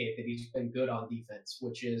technically indicate that he's been good on defense,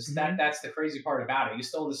 which is that's the crazy part about it. He's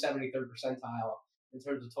still in the 73rd percentile in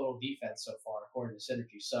terms of total defense so far, according to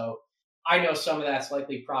Synergy. So I know some of that's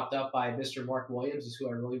likely propped up by Mr. Mark Williams, is who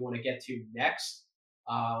I really want to get to next.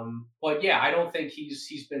 But yeah, I don't think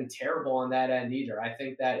he's been terrible on that end either. I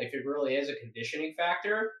think that if it really is a conditioning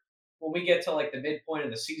factor, when we get to like the midpoint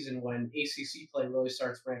of the season, when ACC play really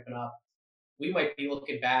starts ramping up, we might be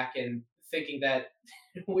looking back and thinking that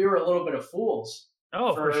we were a little bit of fools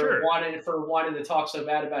for sure. wanting to talk so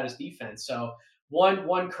bad about his defense. So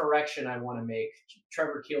one correction I want to make: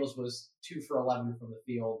 Trevor Keels was 2 for 11 from the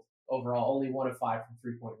field overall, only 1 of 5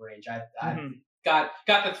 from 3-point range. I got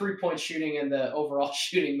the 3-point shooting and the overall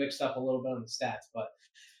shooting mixed up a little bit on the stats, but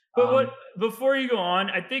before you go on,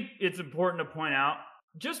 I think it's important to point out,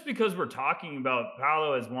 just because we're talking about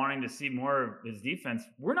Paolo as wanting to see more of his defense,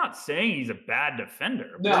 we're not saying he's a bad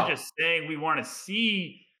defender. No. We're just saying we want to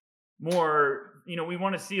see more. We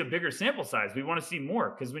want to see a bigger sample size. We want to see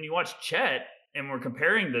more, because when you watch Chet, and we're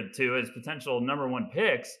comparing the two as potential number one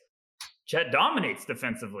picks, Chet dominates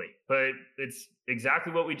defensively, but it's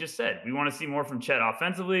exactly what we just said. We want to see more from Chet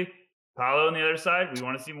offensively. Paolo on the other side, we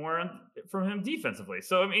want to see more from him defensively.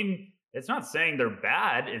 So, I mean, it's not saying they're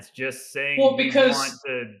bad. It's just saying we want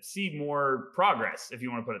to see more progress, if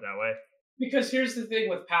you want to put it that way. Because here's the thing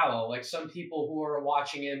with Paolo. Like, some people who are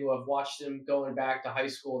watching him, who have watched him going back to high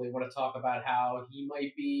school, they want to talk about how he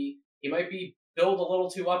might be built a little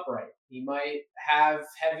too upright. He might have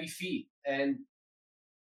heavy feet, and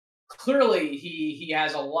clearly he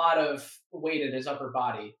has a lot of weight in his upper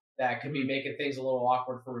body that could be Mhm. making things a little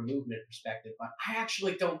awkward from a movement perspective. But I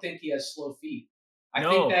actually don't think he has slow feet. I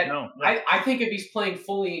think No, that no, yeah. I think if he's playing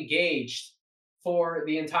fully engaged for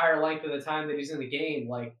the entire length of the time that he's in the game,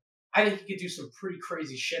 like I think he could do some pretty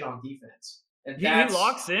crazy shit on defense. And He that's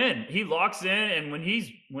locks in. He locks in, and when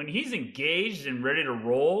he's engaged and ready to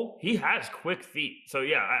roll, he has quick feet. So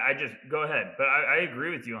yeah, I just go ahead. But I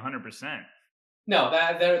agree with you 100%. no,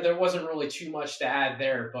 that there wasn't really too much to add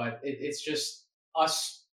there, but it's just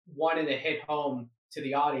us wanting to hit home to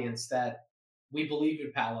the audience that we believe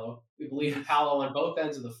in Palo. We believe in Yes. Palo on both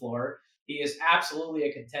ends of the floor. He is absolutely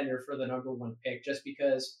a contender for the number one pick. Just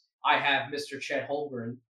because I have Mr. Chet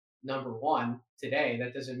Holmgren number one today,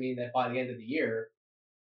 that doesn't mean that by the end of the year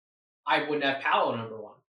I wouldn't have Palo number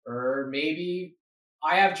one. Or maybe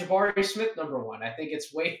I have Jabari Smith number one. I think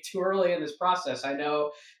it's way too early in this process. I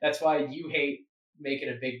know that's why you hate making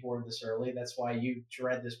a big board this early. That's why you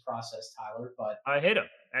dread this process, Tyler. But I hate him.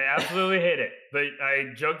 I absolutely hate it. But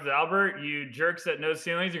I joked with Albert, you jerks at no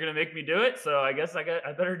ceilings are gonna make me do it. So I guess I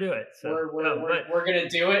better do it. So no, but we're gonna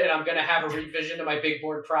do it, and I'm gonna have a revision to my big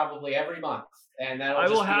board probably every month, and that'll I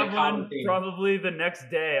will just be a have common one theme. probably the next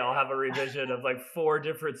day. I'll have a revision of like four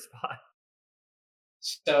different spots.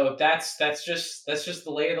 So that's just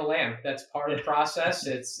the lay of the land. That's part of the process.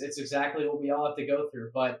 It's exactly what we all have to go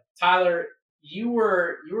through. But Tyler, you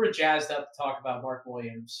were jazzed up to talk about Mark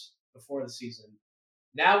Williams before the season.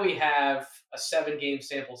 Now we have a 7 game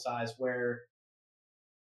sample size where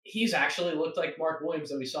he's actually looked like Mark Williams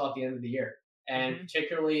that we saw at the end of the year. And Mhm.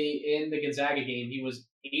 particularly in the Gonzaga game, he was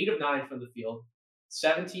 8 of 9 from the field,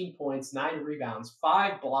 17 points, 9 rebounds,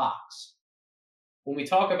 5 blocks. When we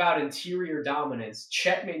talk about interior dominance,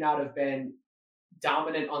 Chet may not have been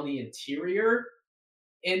dominant on the interior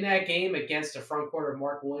in that game against a front court of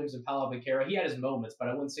Mark Williams and Paolo Banchero. He had his moments, but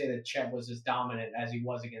I wouldn't say that Chet was as dominant as he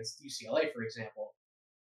was against UCLA, for example.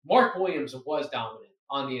 Mark Williams was dominant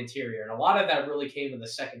on the interior, and a lot of that really came in the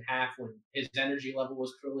second half when his energy level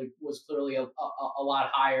was clearly a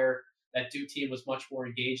lot higher. That Duke team was much more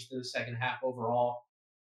engaged in the second half overall.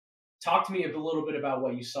 Talk to me a little bit about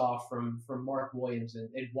what you saw from Mark Williams and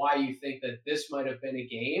why you think that this might have been a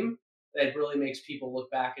game that really makes people look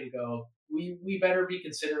back and go, we better be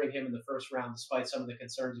considering him in the first round, despite some of the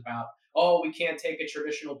concerns about, oh, we can't take a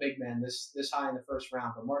traditional big man this high in the first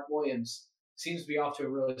round. But Mark Williams seems to be off to a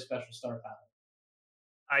really special start, Tyler.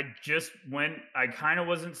 I kind of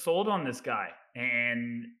wasn't sold on this guy.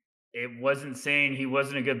 And it wasn't saying he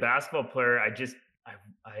wasn't a good basketball player.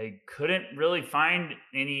 I couldn't really find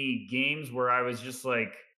any games where I was just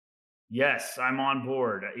like, yes, I'm on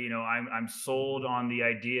board. I'm sold on the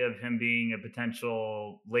idea of him being a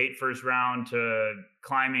potential late first round to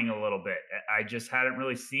climbing a little bit. I just hadn't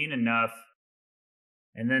really seen enough.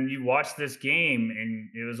 And then you watch this game, and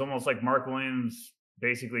it was almost like Mark Williams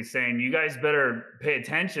basically saying, "You guys better pay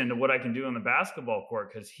attention to what I can do on the basketball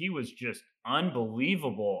court," because he was just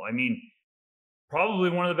unbelievable. I mean, probably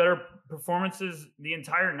one of the better performances the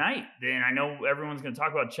entire night. And I know everyone's going to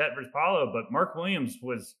talk about Chet versus Paolo, but Mark Williams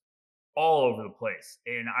was all over the place.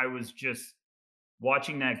 And I was just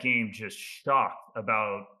watching that game just shocked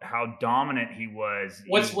about how dominant he was.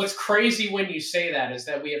 What's crazy when you say that is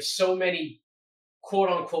that we have so many quote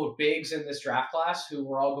unquote bigs in this draft class who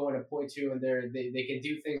we're all going to point to, and they can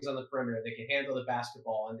do things on the perimeter, they can handle the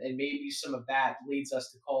basketball, and maybe some of that leads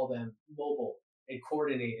us to call them mobile and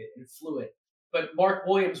coordinated and fluid. But Mark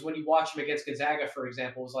Williams, when you watch him against Gonzaga, for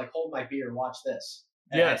example, was like, hold my beer, watch this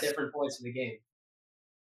at Yes, different points in the game.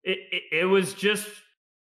 it was just,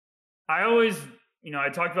 I always, I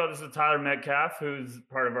talked about this with Tyler Metcalf, who's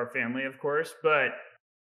part of our family, of course, but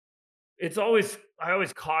I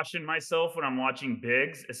always caution myself when I'm watching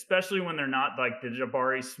bigs, especially when they're not like the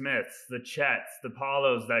Jabari Smiths, the Chets, the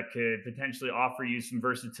Paulos that could potentially offer you some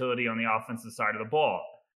versatility on the offensive side of the ball.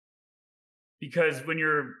 Because when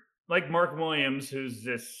you're like Mark Williams, who's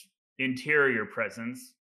this interior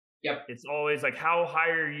presence, Yep. it's always like, how high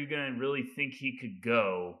are you going to really think he could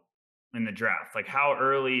go in the draft? Like, how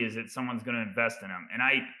early is it someone's going to invest in him? And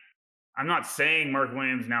I'm not saying Mark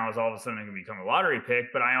Williams now is all of a sudden going to become a lottery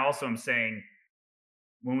pick, but I also am saying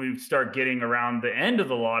when we start getting around the end of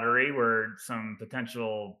the lottery where some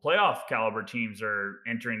potential playoff caliber teams are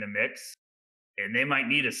entering the mix, and they might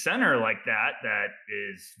need a center like that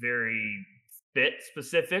is very fit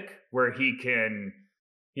specific, where he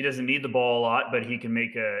doesn't need the ball a lot, but he can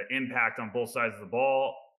make an impact on both sides of the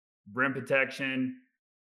ball, rim protection.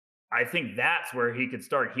 I think that's where he could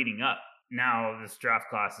start heating up. Now, this draft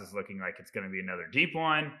class is looking like it's going to be another deep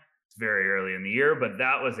one. It's very early in the year, but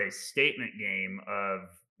that was a statement game of,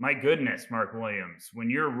 my goodness, Mark Williams. When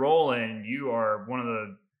you're rolling, you are one of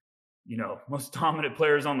the most dominant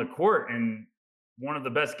players on the court and one of the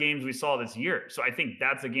best games we saw this year. So I think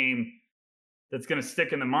that's a game that's going to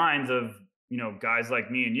stick in the minds of, guys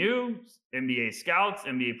like me and you, NBA scouts,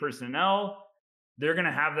 NBA personnel. They're going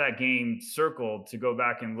to have that game circled to go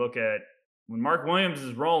back and look at when Mark Williams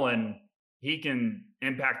is rolling, he can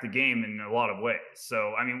impact the game in a lot of ways.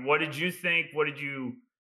 So, I mean, what did you think? What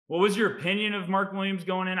was your opinion of Mark Williams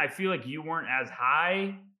going in? I feel like you weren't as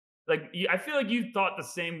high. I feel like you thought the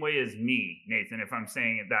same way as me, Nathan, if I'm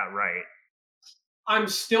saying it that right. I'm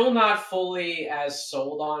still not fully as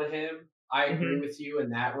sold on him. I agree Hmm. with you in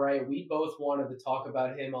that, right? We both wanted to talk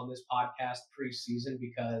about him on this podcast preseason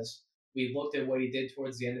because we looked at what he did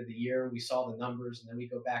towards the end of the year. We saw the numbers, and then we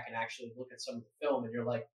go back and actually look at some of the film, and you're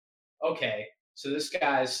like, okay, so this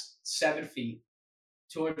guy's 7 feet,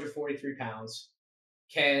 243 pounds,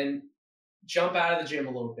 can jump out of the gym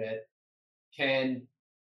a little bit, can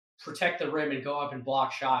protect the rim and go up and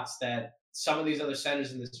block shots that some of these other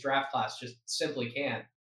centers in this draft class just simply can't.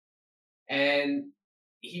 And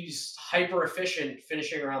he's hyper efficient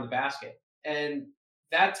finishing around the basket. And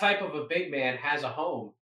that type of a big man has a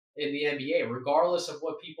home in the NBA, regardless of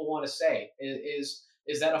what people want to say.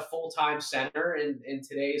 Is that a full time center in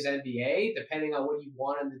today's NBA? Depending on what you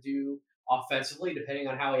want him to do offensively, depending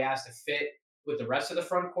on how he has to fit with the rest of the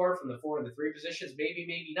front court from the 4 and the 3 positions,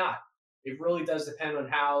 maybe not. It really does depend on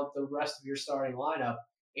how the rest of your starting lineup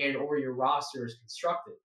and or your roster is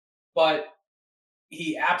constructed. But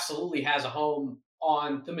he absolutely has a home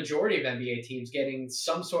on the majority of NBA teams, getting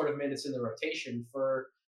some sort of minutes in the rotation for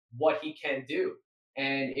what he can do.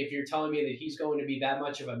 And if you're telling me that he's going to be that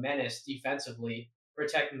much of a menace defensively,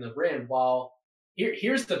 protecting the rim, well,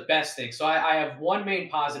 here's the best thing. So I have one main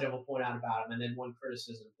positive I'll point out about him, and then one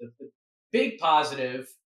criticism. The big positive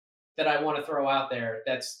that I want to throw out there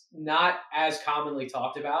that's not as commonly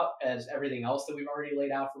talked about as everything else that we've already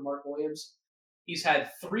laid out for Mark Williams. He's had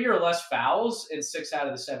 3 or less fouls in 6 out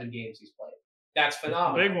of the 7 games he's played. That's That's a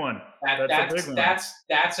big phenomenal. one. That That's a big that's one. that's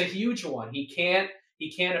that's a huge one. He can't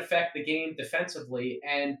affect the game defensively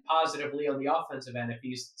and positively on the offensive end if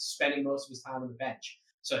he's spending most of his time on the bench.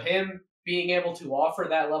 So him being able to offer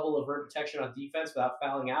that level of rim protection on defense without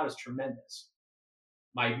fouling out is tremendous.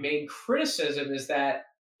 My main criticism is that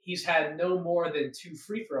he's had no more than 2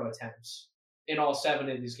 free throw attempts in all 7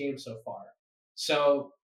 of these games so far.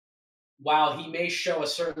 So while he may show a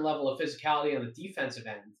certain level of physicality on the defensive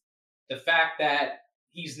end, the fact that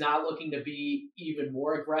he's not looking to be even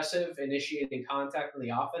more aggressive initiating contact on the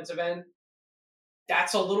offensive end,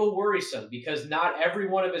 that's a little worrisome because not every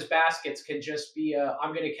one of his baskets can just be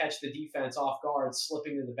I'm going to catch the defense off guard,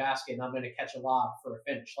 slipping to the basket, and I'm going to catch a lob for a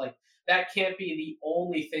finish. Like that can't be the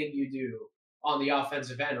only thing you do on the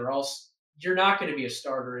offensive end, or else you're not going to be a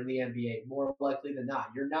starter in the NBA. More likely than not,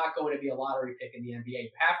 you're not going to be a lottery pick in the NBA. You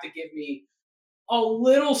have to give me a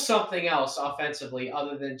little something else offensively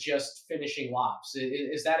other than just finishing lobs.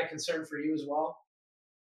 Is that a concern for you as well?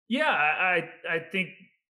 Yeah, I think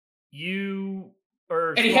you are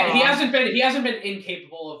And spot he on. hasn't been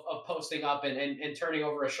incapable of posting up and turning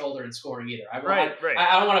over a shoulder and scoring either. Right, right.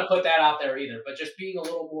 I don't want to put that out there either, but just being a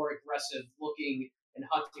little more aggressive, looking and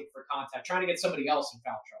hunting for contact, trying to get somebody else in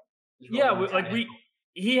foul trouble is really Yeah, what I'm trying like to hit on.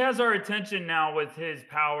 he has our attention now with his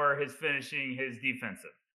power, his finishing, his defensive,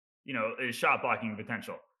 his shot blocking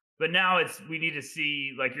potential. But now we need to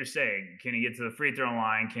see, like you're saying, can he get to the free throw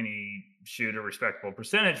line? Can he shoot a respectable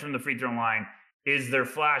percentage from the free throw line? Is there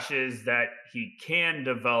flashes that he can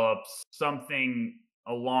develop something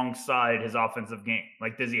alongside his offensive game?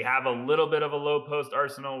 Like, does he have a little bit of a low post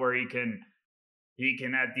arsenal where he can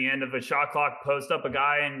at the end of a shot clock post up a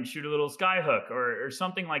guy and shoot a little sky hook or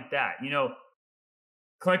something like that?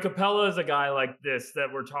 Clint Capella is a guy like this that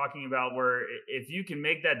we're talking about, where if you can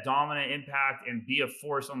make that dominant impact and be a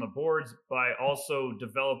force on the boards by also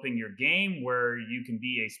developing your game where you can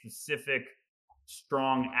be a specific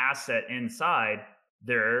strong asset inside,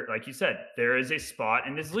 there, like you said, there is a spot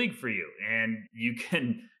in this league for you, and you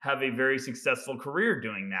can have a very successful career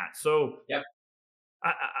doing that. So Yep.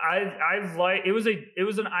 I like it was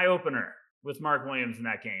an eye opener with Mark Williams in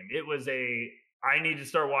that game. I need to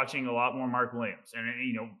start watching a lot more Mark Williams, and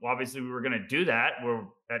obviously we were going to do that. We're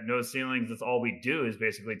at No Ceilings. That's all we do is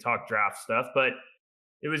basically talk draft stuff, but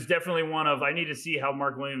it was definitely one of I need to see how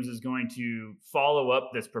Mark Williams is going to follow up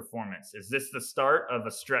this performance. Is this the start of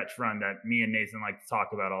a stretch run that me and Nathan like to talk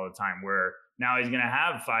about all the time, where now he's going to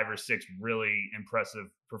have 5 or 6 really impressive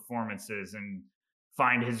performances and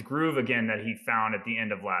find his groove again that he found at the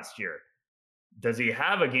end of last year? Does he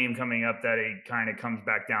have a game coming up that he kind of comes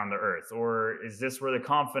back down to earth? Or is this where the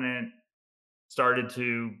confident started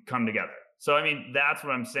to come together? So, I mean, that's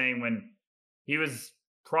what I'm saying when he was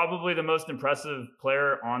probably the most impressive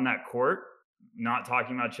player on that court. Not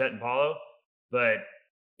talking about Chet and Paulo, but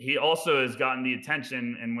he also has gotten the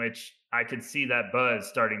attention in which I could see that buzz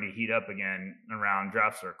starting to heat up again around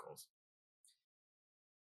draft circles.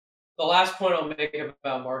 The last point I'll make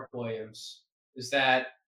about Mark Williams is that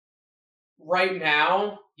right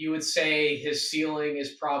now, you would say his ceiling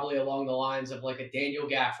is probably along the lines of like a Daniel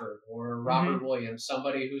Gafford or Robert Hmm. Williams,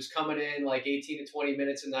 somebody who's coming in like 18 to 20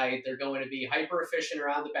 minutes a night. They're going to be hyper efficient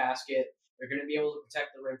around the basket. They're going to be able to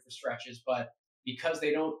protect the rim for stretches, but because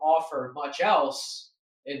they don't offer much else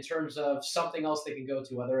in terms of something else they can go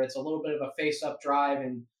to, whether it's a little bit of a face up drive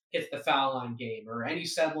and hit the foul line game or any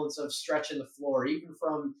semblance of stretching the floor, even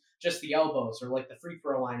from just the elbows or like the free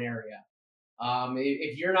throw line area,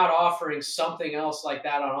 if you're not offering something else like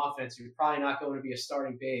that on offense, you're probably not going to be a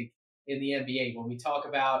starting big in the NBA. When we talk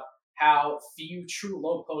about how few true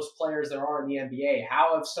low post players there are in the NBA,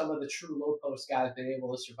 how have some of the true low post guys been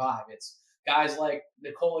able to survive? It's guys like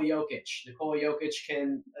Nikola Jokic. Nikola Jokic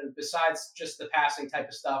can, besides just the passing type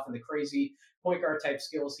of stuff and the crazy point guard type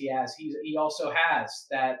skills he has, he also has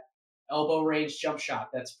that elbow range jump shot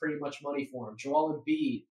that's pretty much money for him. Joel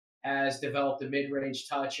Embiid has developed a mid-range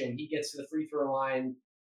touch, and he gets to the free throw line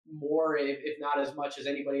more, if not as much as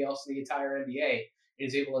anybody else in the entire NBA, and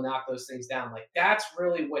is able to knock those things down. Like that's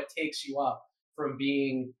really what takes you up from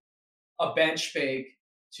being a bench big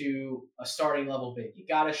to a starting level big. You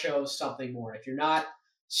got to show something more. If you're not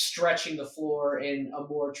stretching the floor in a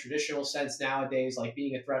more traditional sense nowadays, like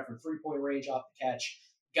being a threat from 3 point range off the catch,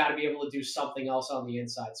 you got to be able to do something else on the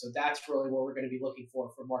inside. So that's really what we're going to be looking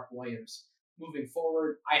for Mark Williams moving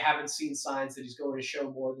forward. I haven't seen signs that he's going to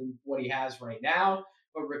show more than what he has right now.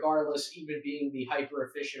 But regardless, even being the hyper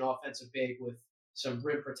efficient offensive big with some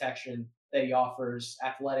rim protection that he offers,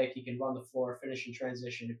 athletic, he can run the floor, finish in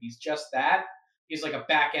transition. If he's just that, he's like a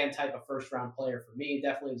back end type of first round player for me.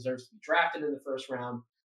 Definitely deserves to be drafted in the first round.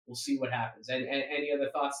 We'll see what happens. And any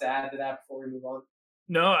other thoughts to add to that before we move on?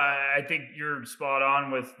 No, I think you're spot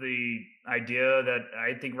on with the idea that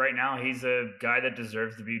I think right now he's a guy that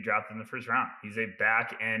deserves to be drafted in the first round. He's a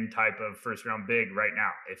back end type of first round big right now.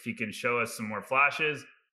 If he can show us some more flashes,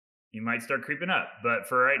 he might start creeping up. But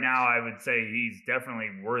for right now, I would say he's definitely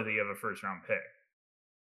worthy of a first round pick.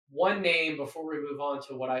 One name before we move on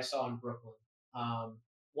to what I saw in Brooklyn.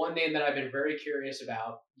 One name that I've been very curious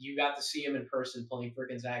about. You got to see him in person playing for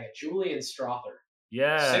Gonzaga. Julian Strother,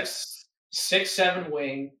 Yes. six seven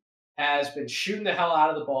wing, has been shooting the hell out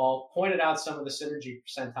of the ball. Pointed out some of the synergy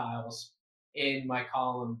percentiles in my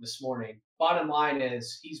column this morning. Bottom line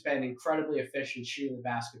is he's been incredibly efficient shooting the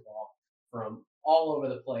basketball from all over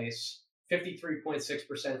the place.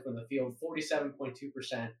 53.6% from the field,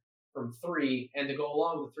 47.2% from three, and to go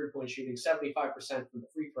along with 3 point shooting, 75% from the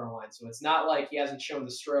free throw line. So it's not like he hasn't shown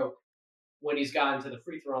the stroke when he's gotten to the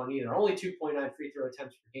free throw line either. Only 2.9 free throw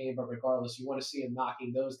attempts per game, but regardless, you want to see him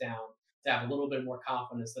knocking those down to have a little bit more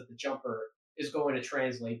confidence that the jumper is going to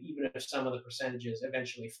translate, even if some of the percentages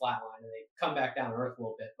eventually flatline and they come back down to earth a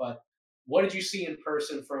little bit. But what did you see in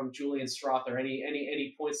person from Julian Strother?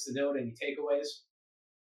 Any points to note? Any takeaways?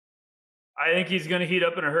 I think he's going to heat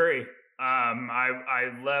up in a hurry.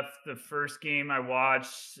 I left the first game I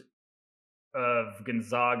watched of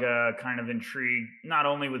Gonzaga kind of intrigued, not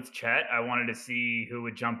only with Chet, I wanted to see who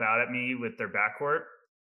would jump out at me with their backcourt.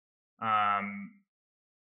 Um,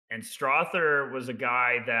 and Strother was a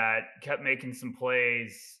guy that kept making some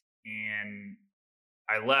plays, and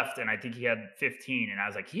I left, and I think he had 15, and I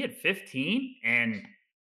was like, he had 15, and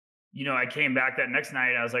I came back that next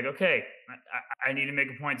night. I was like, okay, I need to make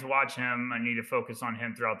a point to watch him. I need to focus on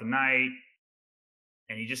him throughout the night.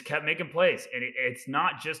 And he just kept making plays. And it's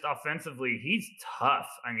not just offensively, he's tough.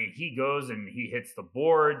 I mean, he goes and he hits the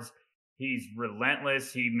boards. He's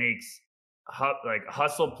relentless. He makes like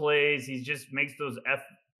hustle plays. He just makes those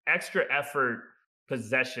extra effort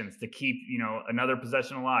possessions to keep, another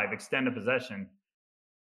possession alive, extend a possession.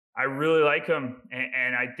 I really like him,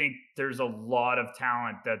 and I think there's a lot of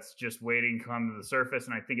talent that's just waiting to come to the surface,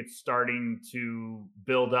 and I think it's starting to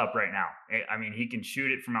build up right now. I mean, he can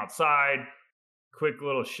shoot it from outside, quick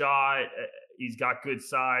little shot. He's got good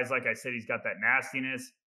size. Like I said, he's got that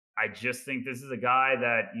nastiness. I just think this is a guy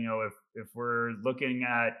that, if we're looking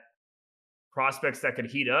at prospects that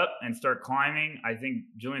could heat up and start climbing, I think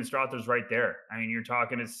Julian Strother's right there. I mean, you're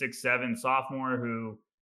talking a 6'7" sophomore who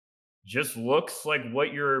just looks like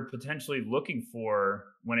what you're potentially looking for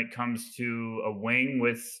when it comes to a wing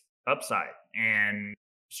with upside. And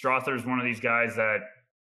Strother's one of these guys that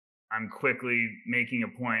I'm quickly making a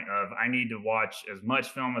point of I need to watch as much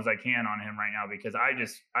film as I can on him right now because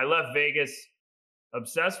I left Vegas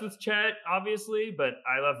obsessed with Chet, obviously, but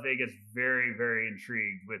I left Vegas very, very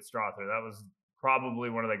intrigued with Strother. That was probably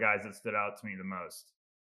one of the guys that stood out to me the most.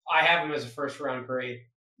 I have him as a first round grade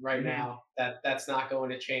right Hmm. now. That's not going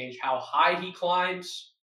to change. How high he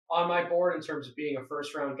climbs on my board in terms of being a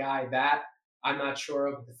first round guy, that I'm not sure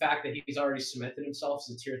of. But the fact that he's already cemented himself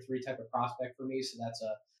as a tier three type of prospect for me, so that's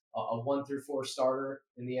a 1 through 4 starter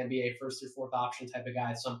in the NBA, first through fourth option type of guy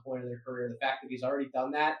at some point in their career. The fact that he's already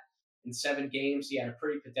done that in 7 games, he had a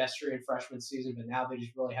pretty pedestrian freshman season, but now that he's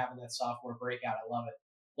really having that sophomore breakout, I love it.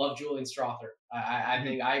 Love Julian Strother. I Hmm.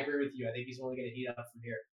 think I agree with you. I think he's only going to heat up from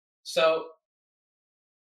here. So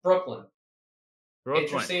Brooklyn,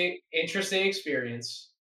 Brooklyn. interesting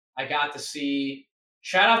experience. I got to see.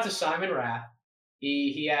 Shout out to Simon Rath.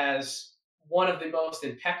 He has one of the most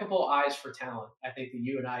impeccable eyes for talent. I think that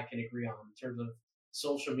you and I can agree on in terms of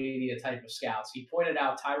social media type of scouts. He pointed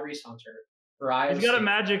out Tyrese Hunter for He's Iowa got a State.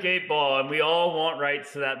 magic 8 ball, and we all want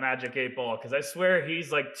rights to that magic 8 ball because I swear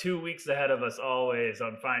he's like 2 weeks ahead of us always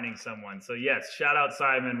on finding someone. So, yes, shout out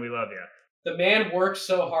Simon. We love you. The man works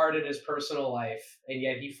so hard in his personal life, and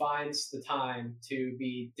yet he finds the time to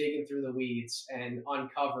be digging through the weeds and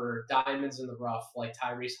uncover diamonds in the rough like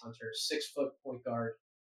Tyrese Hunter, 6 foot point guard,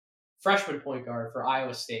 freshman point guard for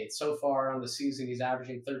Iowa State. So far on the season, he's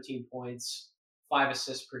averaging 13 points, 5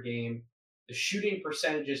 assists per game. The shooting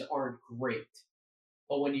percentages aren't great,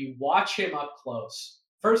 but when you watch him up close,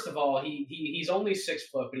 first of all, he's only 6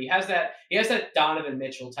 foot, but he has that Donovan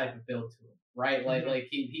Mitchell type of build to him, right? Like Hmm. like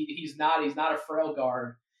he's not a frail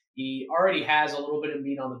guard. He already has a little bit of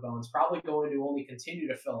meat on the bones. Probably going to only continue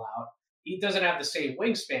to fill out. He doesn't have the same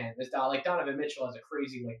wingspan as like Donovan Mitchell has a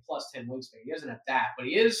crazy like +10 wingspan. He doesn't have that, but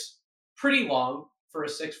he is pretty long for a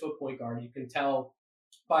 6 foot point guard. You can tell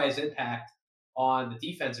by his impact on the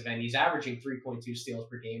defensive end. He's averaging 3.2 steals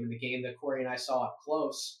per game. In the game that Corey and I saw up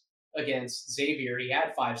close against Xavier, he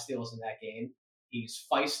had 5 steals in that game. He's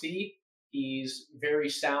feisty. He's very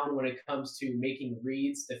sound when it comes to making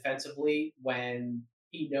reads defensively when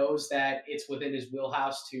he knows that it's within his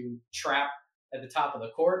wheelhouse to trap at the top of the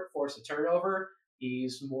court, force a turnover.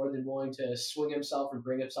 He's more than willing to swing himself and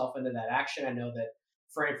bring himself into that action. I know that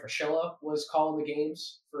Fran Fraschilla was calling the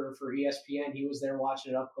games for ESPN. He was there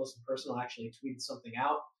watching it up close and personal. Actually, tweeted something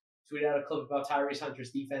out. Tweeted out a clip about Tyrese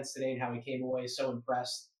Hunter's defense today and how he came away so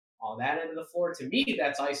impressed on that end of the floor. To me,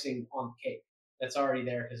 that's icing on the cake. That's already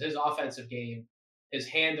there because his offensive game, his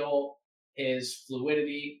handle, his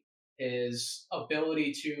fluidity, his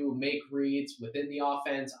ability to make reads within the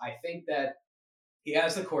offense. I think that he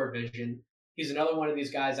has the court vision. He's another one of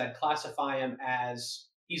these guys. I'd classify him as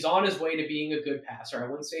he's on his way to being a good passer. I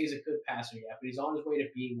wouldn't say he's a good passer yet, but he's on his way to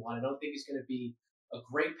being one. I don't think he's going to be a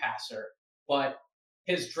great passer, but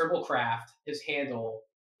his dribble craft, his handle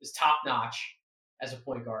is top notch as a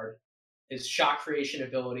point guard. His shot creation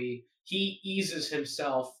ability, he eases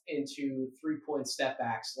himself into 3 point step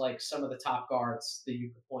backs like some of the top guards that you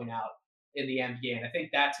could point out in the NBA. And I think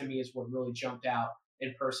that to me is what really jumped out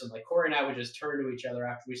in person. Like Corey and I would just turn to each other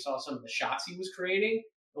after we saw some of the shots he was creating,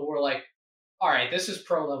 and we're like, "All right, this is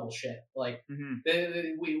pro level shit." Like, Hmm.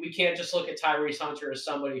 we can't just look at Tyrese Hunter as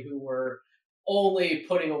somebody who we're only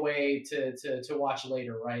putting away to watch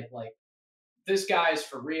later, right? Like, this guy is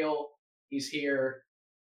for real. He's here.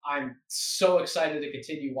 I'm so excited to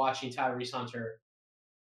continue watching Tyrese Hunter.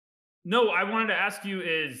 No, I wanted to ask you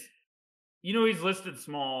is, he's listed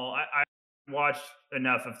small. I watched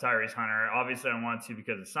enough of Tyrese Hunter. Obviously, I want to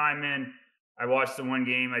because of Simon. I watched the one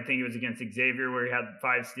game, I think it was against Xavier, where he had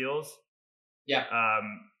 5 steals. Yeah,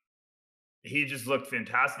 Um, he just looked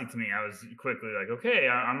fantastic to me. I was quickly like, okay,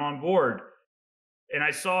 I'm on board. And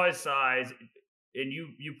I saw his size, and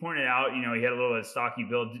you pointed out, he had a little bit of stocky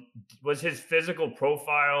build. Was his physical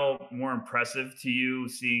profile more impressive to you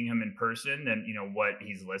seeing him in person than what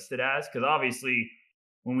he's listed as? Because obviously,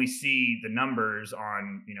 when we see the numbers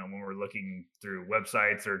on, when we're looking through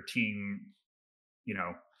websites or team, you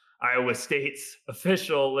know, Iowa State's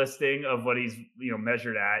official listing of what he's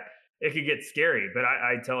measured at, it could get scary. But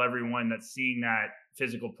I tell everyone that seeing that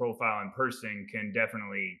physical profile in person can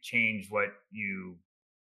definitely change what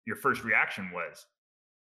your first reaction was.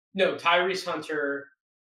 no, Tyrese Hunter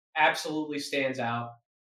absolutely stands out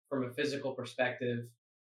from a physical perspective.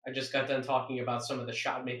 I just got done talking about some of the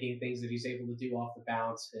shot making things that he's able to do off the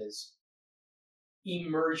bounce, his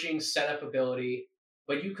emerging setup ability.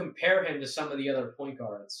 But you compare him to some of the other point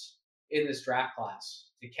guards in this draft class,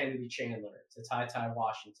 to Kennedy Chandler, to Ty Ty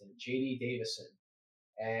Washington, JD Davison,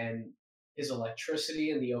 and his electricity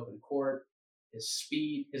in the open court, his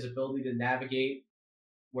speed, his ability to navigate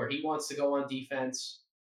where he wants to go on defense.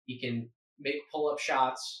 He can make pull up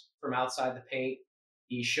shots from outside the paint.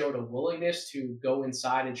 He showed a willingness to go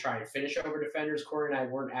inside and try and finish over defenders. Corey and I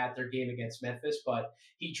weren't at their game against Memphis, but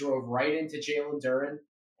he drove right into Jalen Duren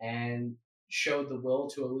and showed the will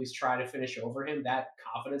to at least try to finish over him. That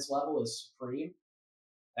confidence level is supreme.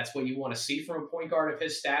 That's what you want to see from a point guard of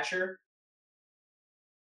his stature.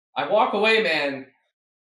 I walk away, man.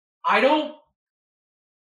 I don't.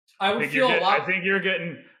 I would feel a I lot. think you're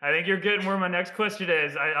getting. I think you're getting where my next question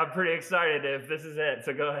is. I'm pretty excited if this is it.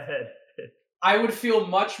 So go ahead. I would feel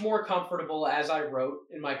much more comfortable, as I wrote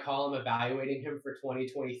in my column, evaluating him for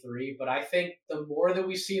 2023. But I think the more that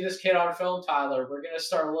we see this kid on film, Tyler, we're going to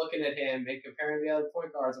start looking at him and comparing the other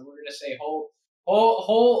point guards, and we're going to say,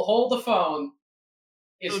 hold the phone.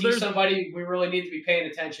 Is So he there's somebody we really need to be paying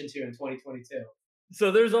attention to in 2022?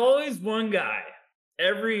 so there's always one guy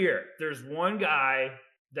every year. There's one guy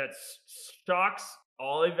that shocks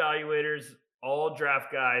all evaluators, all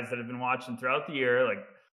draft guys that have been watching throughout the year. Like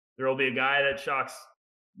there will be a guy that shocks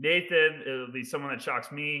Nathan. It'll be someone that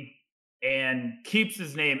shocks me and keeps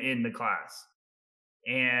his name in the class.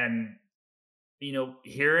 And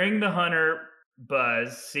hearing the Hunter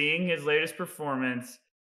buzz, seeing his latest performance,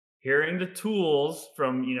 hearing the tools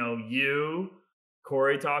from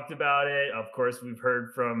Corey talked about it. Of course, we've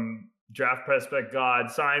heard from draft prospect God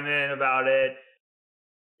Simon about it.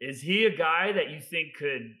 Is he a guy that you think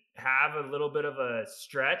could have a little bit of a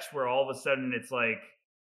stretch where all of a sudden it's like,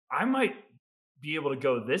 I might be able to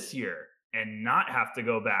go this year and not have to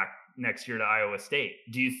go back next year to Iowa State?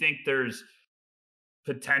 Do you think there's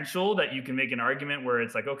potential that you can make an argument where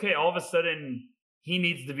it's like, okay, all of a sudden he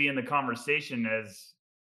needs to be in the conversation as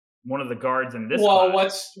one of the guards in this Well,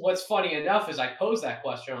 class? what's funny enough is I posed that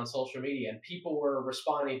question on social media, and people were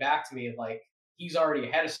responding back to me like he's already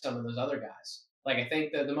ahead of some of those other guys. Like I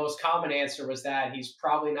think the most common answer was that he's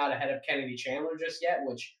probably not ahead of Kennedy Chandler just yet,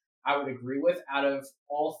 which I would agree with. Out of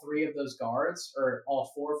all three of those guards, or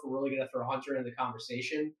all four, if we're really going to throw Hunter into the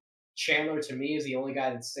conversation, Chandler to me is the only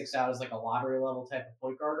guy that sticks out as like a lottery level type of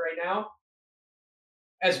point guard right now.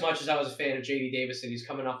 As much as I was a fan of JD Davison, he's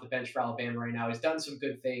coming off the bench for Alabama right now. He's done some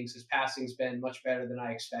good things. His passing's been much better than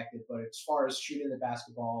I expected. But as far as shooting the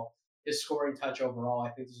basketball, his scoring touch overall, I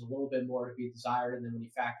think there's a little bit more to be desired. And then when you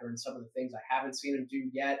factor in some of the things I haven't seen him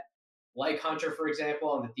do yet, like Hunter, for example,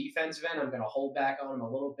 on the defensive end, I'm going to hold back on him a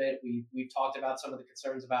little bit. We've talked about some of the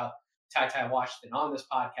concerns about Ty Ty Washington on this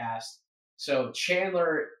podcast. So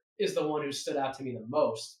Chandler is the one who stood out to me the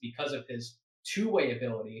most because of his two-way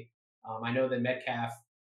ability. I know that Metcalf,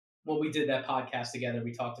 when we did that podcast together,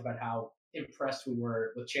 we talked about how impressed we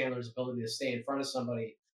were with Chandler's ability to stay in front of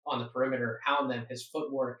somebody on the perimeter, hound them, his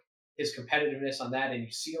footwork, his competitiveness on that. And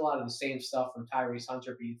you see a lot of the same stuff from Tyrese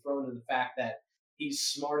Hunter, but you throw into the fact that he's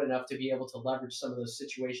smart enough to be able to leverage some of those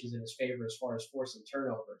situations in his favor as far as forcing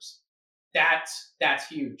turnovers. That's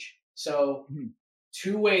huge. So Mhm.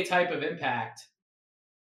 two-way type of impact.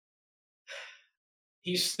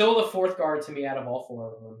 He's still the fourth guard to me out of all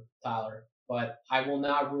four of them, Tyler, but I will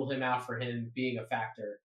not rule him out for him being a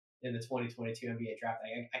factor in the 2022 NBA draft.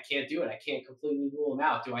 I can't do it. I can't completely rule him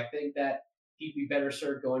out. Do I think that he'd be better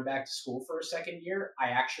served going back to school for a second year? I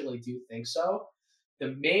actually do think so.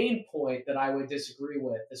 The main point that I would disagree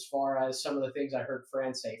with, as far as some of the things I heard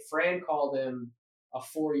Fran say, Fran called him a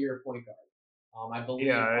 4-year point guard, I believe,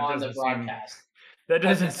 Yeah, it on the doesn't seem broadcast. that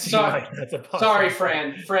doesn't seem Sorry, like that's a sorry, possibility.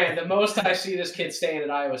 Fran. Fran, the most I see this kid staying at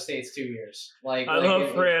Iowa State's 2 years. I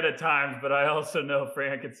love Fran at times, but I also know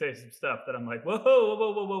Fran can say some stuff that I'm like, whoa, whoa,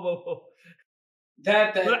 whoa, whoa, whoa, whoa, whoa.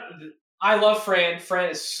 that that But I love Fran. Fran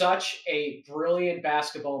is such a brilliant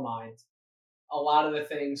basketball mind. A lot of the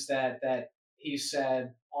things that he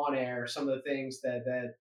said on air, some of the things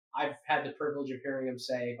that I've had the privilege of hearing him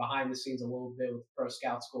say behind the scenes a little bit with the pro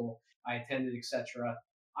scout school I attended, etc.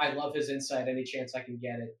 I love his insight any chance I can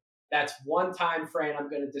get it. That's one time, Fran, I'm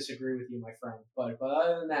going to disagree with you, my friend. But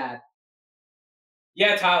other than that,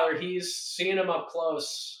 yeah, Tyler, he's seeing him up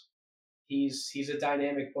close. He's a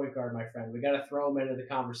dynamic point guard, my friend. We got to throw him into the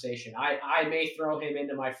conversation. I may throw him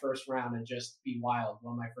into my first round and just be wild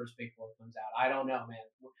when my first big board comes out. I don't know,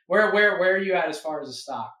 man. Where are you at as far as the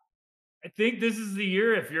stock? I think this is the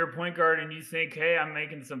year if you're a point guard and you think, hey, I'm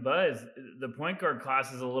making some buzz, the point guard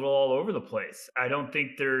class is a little all over the place. I don't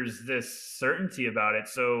think there's this certainty about it.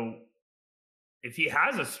 So if he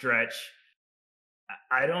has a stretch,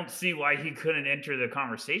 I don't see why he couldn't enter the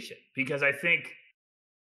conversation because I think,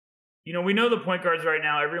 we know the point guards right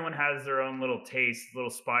now, everyone has their own little taste, little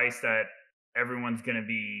spice that everyone's going to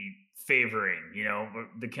be favoring.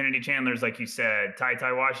 The Kennedy Chandlers, like you said, Ty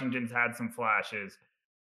Ty Washington's had some flashes.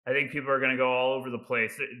 I think people are going to go all over the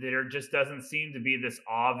place. There just doesn't seem to be this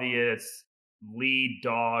obvious lead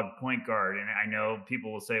dog point guard. And I know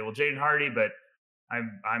people will say, well, Jaden Hardy, but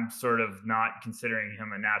I'm sort of not considering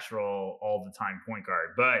him a natural all the time point guard.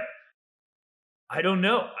 But I don't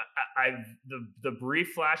know. I've the brief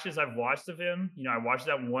flashes I've watched of him. I watched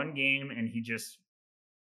that one game, and he just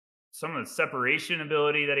some of the separation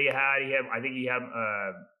ability that he had. I think he had.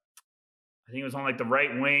 I think it was on like the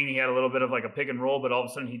right wing. He had a little bit of like a pick and roll, but all of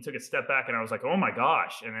a sudden he took a step back, and I was like, "Oh my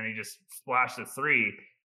gosh!" And then he just splashed a three,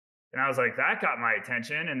 and I was like, "That got my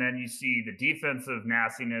attention." And then you see the defensive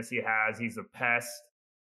nastiness he has. He's a pest.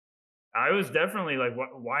 I was definitely like,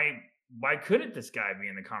 Why couldn't this guy be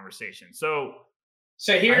in the conversation?" So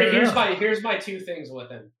So I don't know. here's my two things with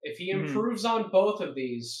him. If he Mhm. improves on both of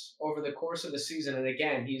these over the course of the season, and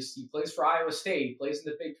again, he plays for Iowa State, he plays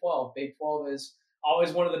in the Big 12. Big 12 is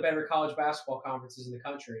always one of the better college basketball conferences in the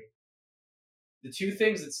country. The two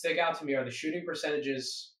things that stick out to me are the shooting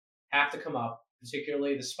percentages have to come up,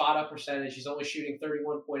 particularly the spot up percentage. He's only shooting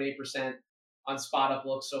 31.8% on spot up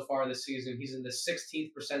looks so far this season. He's in the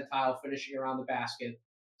 16th percentile finishing around the basket.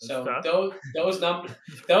 That's So tough.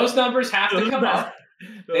 those numbers have to Those come bad. up.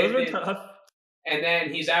 Those They, are they tough. and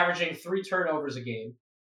then he's averaging 3 turnovers a game.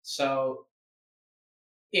 So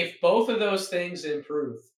if both of those things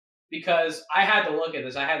improve, because I had to look at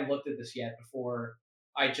this, I hadn't looked at this yet before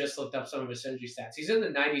I just looked up some of his synergy stats. He's in the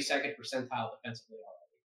 92nd percentile defensively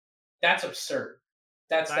already. That's absurd.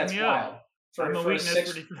 Sign That's me up. wild I'm a for a weakness for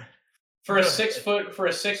six defense. for a Go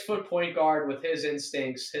ahead. 6 foot point guard with his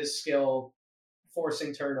instincts, his skill,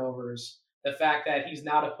 forcing turnovers. The fact that he's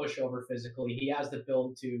not a pushover physically, he has the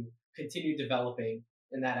build to continue developing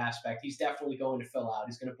in that aspect. He's definitely going to fill out.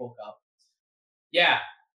 He's going to bulk up. Yeah,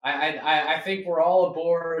 I think we're all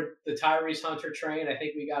aboard the Tyrese Hunter train. I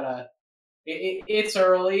think we gotta. It's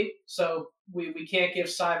early, so we can't give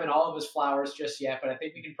Simon all of his flowers just yet. But I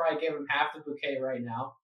think we can probably give him half the bouquet right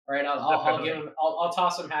now. All right, I'll give Definitely. him. I'll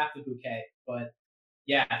toss him half the bouquet. But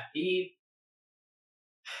yeah, he.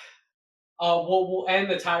 We'll end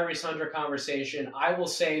the Tyrese Hunter conversation. I will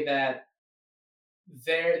say that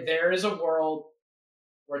there is a world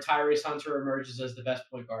where Tyrese Hunter emerges as the best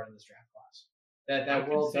point guard in this draft class. I That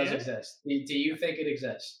could world see does it. exist. Do you think it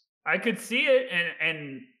exists? I could see it,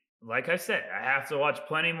 and like I said, I have to watch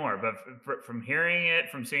plenty more. But from hearing it,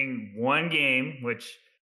 from seeing one game, which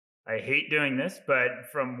I hate doing this, but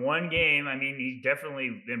from one game, I mean, he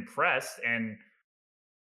definitely impressed. And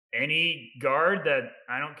any guard that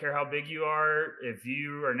I don't care how big you are, if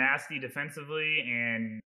you are nasty defensively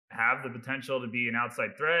and have the potential to be an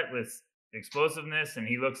outside threat with explosiveness, and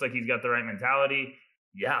he looks like he's got the right mentality,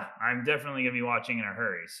 yeah, I'm definitely gonna be watching in a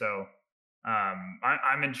hurry. So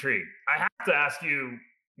I'm intrigued. I have to ask you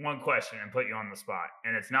one question and put you on the spot,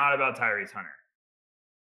 and it's not about Tyrese Hunter,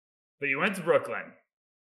 but you went to Brooklyn.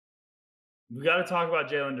 We got to talk about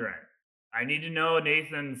Jalen Duren. I need to know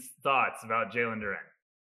Nathan's thoughts about Jalen Duren.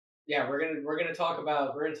 Yeah, we're gonna talk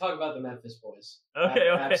about the Memphis boys. Okay,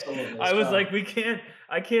 okay. Absolutely. I was So, like,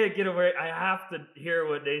 I can't get away. I have to hear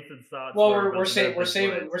what Nathan's thoughts well, were about the Memphis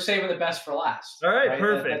boys. we're saving the best for last, All right, right?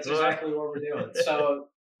 perfect. That's Well, exactly what we're doing. So,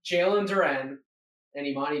 Jalen Duren and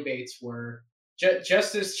Imani Bates were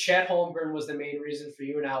just as Chet Holmgren was the main reason for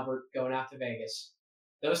you and Albert going out to Vegas.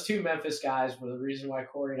 Those two Memphis guys were the reason why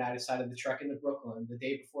Corey and I decided to trek into Brooklyn the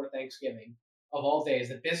day before Thanksgiving, of all days,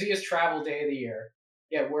 the busiest travel day of the year.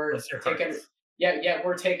 Yet we're bless your taking hearts. yet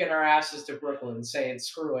we're taking our asses to Brooklyn, saying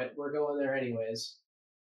screw it, we're going there anyways,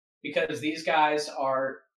 because these guys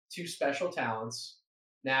are two special talents.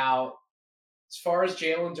 Now, as far as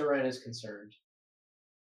Jalen Duren is concerned,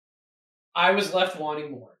 I was left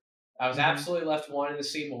wanting more. I was Hmm. absolutely left wanting to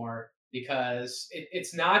see more because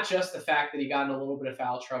it's not just the fact that he got in a little bit of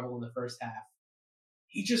foul trouble in the first half.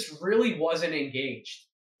 He just really wasn't engaged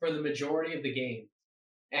for the majority of the game.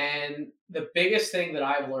 And the biggest thing that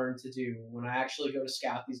I've learned to do when I actually go to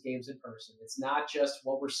scout these games in person, it's not just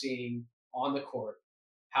what we're seeing on the court,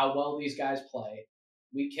 how well these guys play.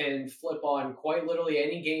 We can flip on quite literally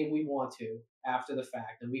any game we want to after the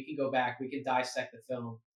fact, and we can go back, we can dissect the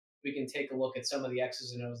film, we can take a look at some of the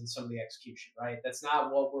X's and O's and some of the execution, right? That's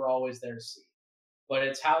not what we're always there to see. But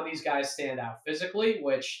it's how these guys stand out physically,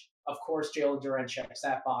 which, of course, Jalen Duren checks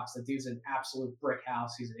that box. The dude's an absolute brick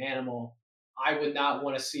house. He's an animal. I would not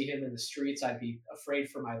want to see him in the streets. I'd be afraid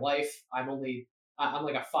for my life. I'm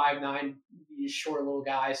like a 5'9" short little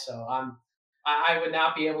guy, so I would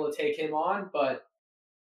not be able to take him on. But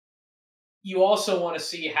you also want to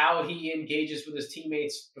see how he engages with his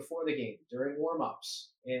teammates before the game, during warmups,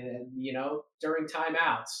 and during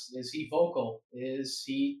timeouts. Is he vocal? Is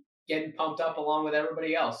he getting pumped up along with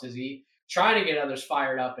everybody else? Is he trying to get others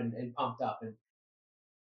fired up and pumped up? And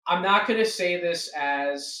I'm not going to say this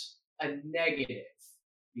as a negative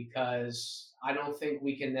because I don't think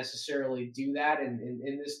we can necessarily do that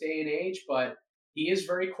in this day and age, but he is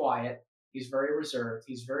very quiet. He's very reserved.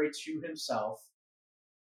 He's very to himself.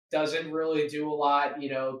 Doesn't really do a lot,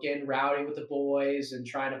 getting rowdy with the boys and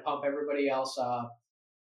trying to pump everybody else up.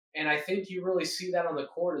 And I think you really see that on the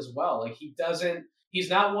court as well. Like he's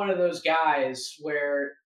not one of those guys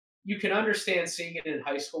where you can understand seeing it in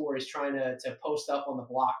high school where he's trying to post up on the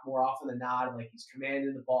block more often than not, like he's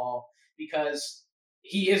commanding the ball because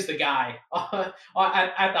he is the guy. At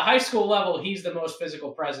the high school level, he's the most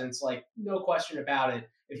physical presence, like no question about it.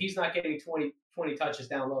 If he's not getting 20 touches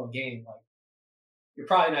down low a game, like you're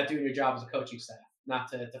probably not doing your job as a coaching staff,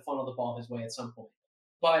 not to funnel the ball his way at some point.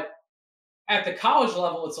 But at the college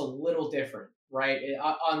level, it's a little different, right?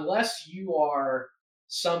 Unless you are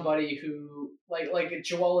somebody who, like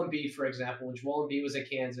Joel Embiid, for example, when Joel Embiid was at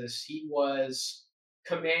Kansas, he was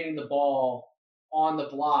commanding the ball on the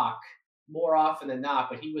block more often than not,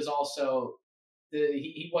 but he was also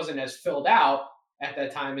he wasn't as filled out at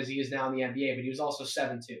that time as he is now in the NBA, but he was also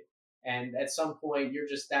 7'2". And at some point, you're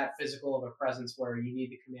just that physical of a presence where you need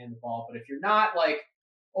to command the ball. But if you're not like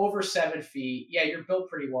over 7 feet, yeah, you're built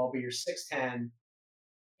pretty well, but you're 6'10", and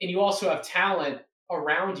you also have talent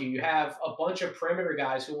around you. You have a bunch of perimeter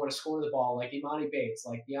guys who want to score the ball, like Imani Bates,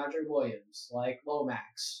 like DeAndre Williams, like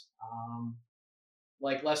Lomax,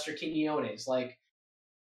 like Lester Quinones. Like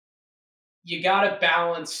you got to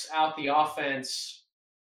balance out the offense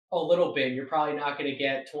a little bit. You're probably not going to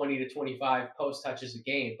get 20 to 25 post touches a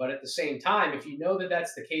game. But at the same time, if you know that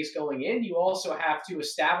that's the case going in, you also have to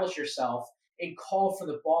establish yourself and call for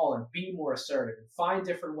the ball and be more assertive and find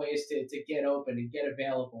different ways to get open and get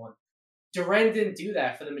available. And Duren didn't do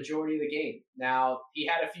that for the majority of the game. Now, he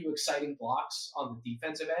had a few exciting blocks on the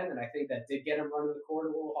defensive end, and I think that did get him running the court a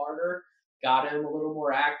little harder, got him a little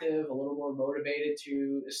more active, a little more motivated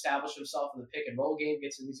to establish himself in the pick and roll game,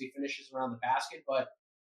 get some easy finishes around the basket. But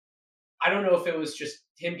I don't know if it was just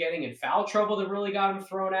him getting in foul trouble that really got him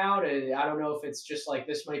thrown out. And I don't know if it's just like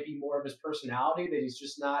this might be more of his personality, that he's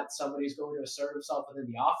just not somebody who's going to assert himself within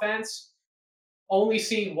the offense. Only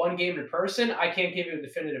seeing one game in person, I can't give you a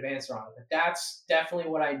definitive answer on it. But that's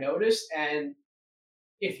definitely what I noticed. And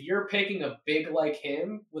if you're picking a big like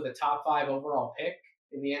him with a top 5 overall pick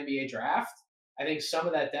in the NBA draft, I think some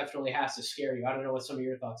of that definitely has to scare you. I don't know what some of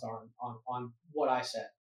your thoughts are on what I said.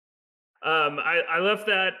 I left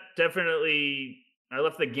that definitely. I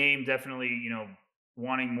left the game definitely,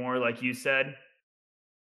 wanting more, like you said.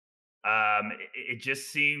 It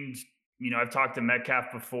just seemed, I've talked to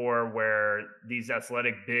Metcalf before, where these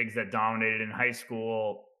athletic bigs that dominated in high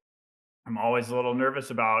school, I'm always a little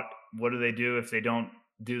nervous about what do they do if they don't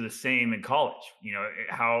do the same in college.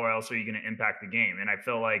 How else are you going to impact the game? And I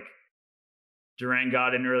feel like Durant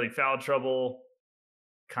got in early foul trouble,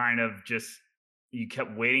 kind of just you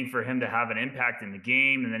kept waiting for him to have an impact in the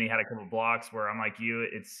game, and then he had a couple blocks where I'm like you,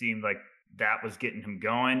 it seemed like that was getting him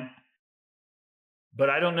going. But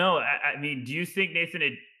I don't know. I mean, do you think, Nathan,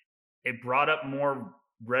 it brought up more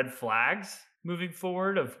red flags moving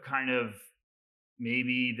forward of kind of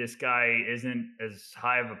maybe this guy isn't as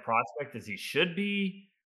high of a prospect as he should be?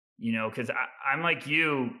 Because I'm like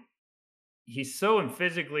you, he's so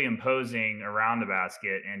physically imposing around the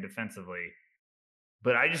basket and defensively,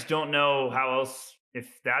 but I just don't know how else, if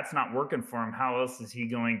that's not working for him, how else is he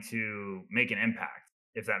going to make an impact?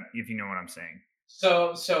 If you know what I'm saying.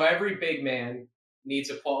 So every big man needs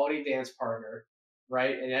a quality dance partner,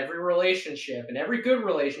 right? In every relationship, in every good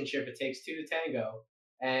relationship, it takes two to tango.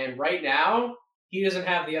 And right now, he doesn't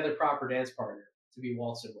have the other proper dance partner to be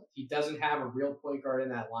waltzing with. He doesn't have a real point guard in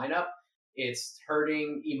that lineup. It's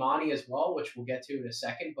hurting Imani as well, which we'll get to in a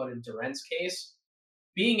second. But in Durant's case,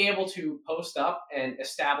 being able to post up and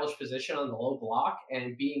establish position on the low block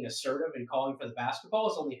and being assertive and calling for the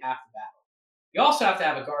basketball is only half the battle. You also have to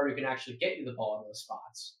have a guard who can actually get you the ball in those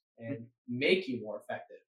spots and make you more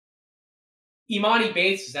effective. Imani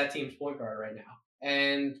Bates is that team's point guard right now.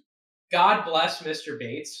 And God bless Mr.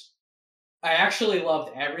 Bates. I actually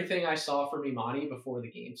loved everything I saw from Imani before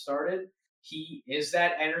the game started. He is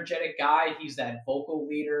that energetic guy. He's that vocal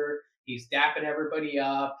leader. He's dapping everybody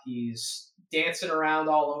up. He's dancing around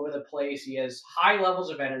all over the place. He has high levels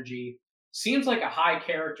of energy. Seems like a high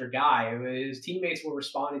character guy. His teammates were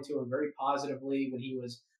responding to him very positively when he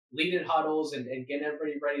was leading huddles and getting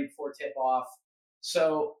everybody ready before tip off.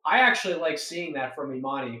 So I actually like seeing that from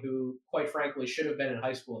Imani, who, quite frankly, should have been in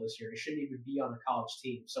high school this year. He shouldn't even be on the college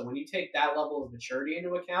team. So when you take that level of maturity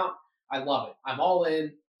into account, I love it. I'm all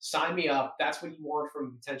in. Sign me up. That's what you want from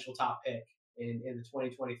a potential top pick in the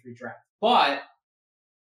 2023 draft. But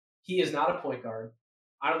he is not a point guard.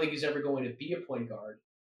 I don't think he's ever going to be a point guard.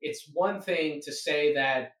 It's one thing to say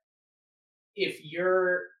that if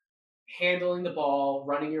you're handling the ball,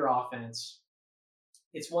 running your offense,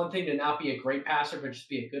 it's one thing to not be a great passer, but just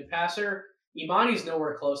be a good passer. Imani's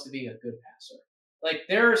nowhere close to being a good passer. Like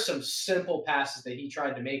there are some simple passes that he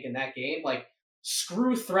tried to make in that game, like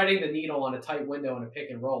screw threading the needle on a tight window in a pick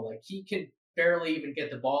and roll. Like he can barely even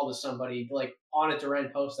get the ball to somebody, like on a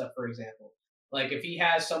Durant post up, for example. Like if he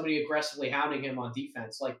has somebody aggressively hounding him on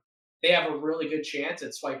defense, like they have a really good chance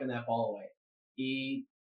at swiping that ball away. He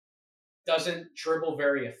doesn't dribble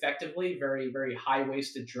very effectively, very, very high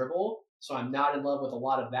waisted dribble. So I'm not in love with a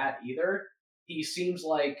lot of that either. He seems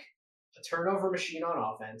like a turnover machine on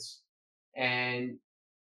offense. And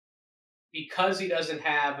because he doesn't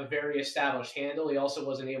have a very established handle, he also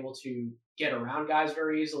wasn't able to get around guys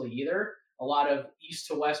very easily either. A lot of east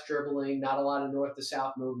to west dribbling, not a lot of north to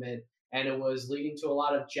south movement, and it was leading to a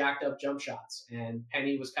lot of jacked up jump shots. And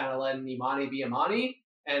Penny was kind of letting Imani be Imani,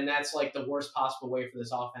 and that's like the worst possible way for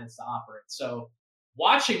this offense to operate. So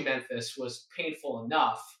watching Memphis was painful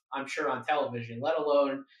enough, I'm sure, on television, let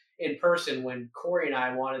alone in person when Corey and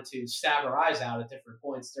I wanted to stab our eyes out at different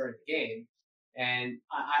points during the game. And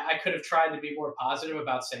I could have tried to be more positive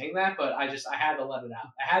about saying that, but I had to let it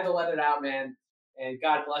out. I had to let it out, man. And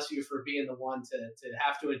God bless you for being the one to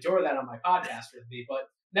have to endure that on my podcast with me. But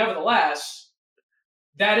nevertheless,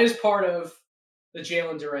 that is part of the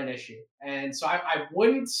Jalen Duren issue. And so I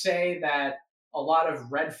wouldn't say that a lot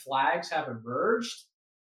of red flags have emerged,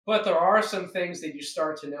 but there are some things that you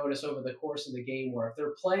start to notice over the course of the game where if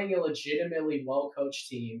they're playing a legitimately well coached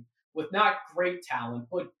team with not great talent,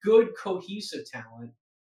 but good cohesive talent,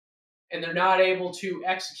 and they're not able to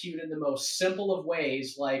execute in the most simple of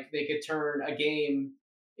ways, like they could turn a game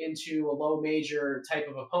into a low major type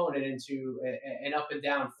of opponent into an up and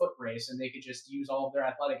down foot race, and they could just use all of their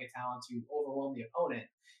athletic talent to overwhelm the opponent.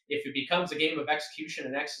 If it becomes a game of execution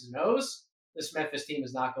and X's and O's, this Memphis team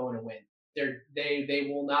is not going to win. They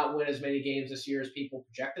will not win as many games this year as people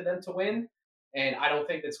projected them to win, and I don't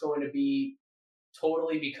think that's going to be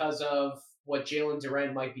totally because of what Jalen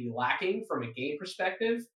Duren might be lacking from a game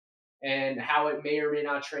perspective and how it may or may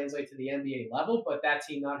not translate to the NBA level. But that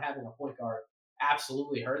team not having a point guard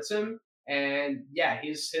absolutely hurts him. And yeah,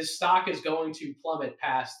 his stock is going to plummet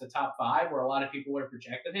past the top five, where a lot of people would have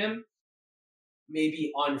projected him,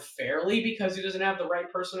 maybe unfairly because he doesn't have the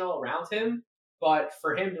right personnel around him. But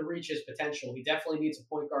for him to reach his potential, he definitely needs a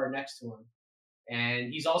point guard next to him.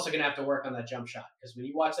 And he's also going to have to work on that jump shot because when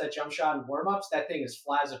you watch that jump shot in warmups, that thing is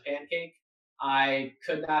flat as a pancake. I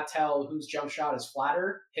could not tell whose jump shot is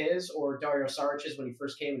flatter, his or Dario Saric's when he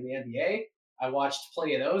first came in the NBA. I watched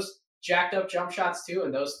plenty of those jacked up jump shots too,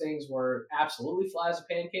 and those things were absolutely flat as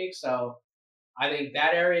a pancake. So I think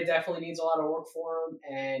that area definitely needs a lot of work for him,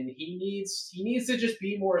 and he needs to just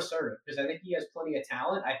be more assertive because I think he has plenty of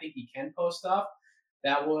talent. I think he can post up.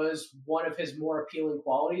 That was one of his more appealing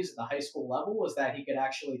qualities at the high school level was that he could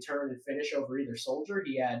actually turn and finish over either soldier.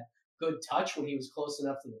 He had good touch when he was close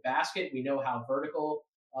enough to the basket. We know how vertical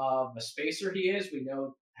of a spacer he is. We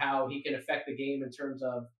know how he can affect the game in terms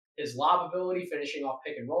of his lob ability, finishing off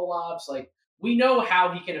pick and roll lobs. Like we know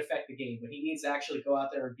how he can affect the game, but he needs to actually go out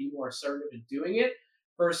there and be more assertive in doing it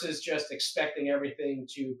versus just expecting everything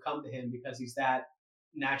to come to him because he's that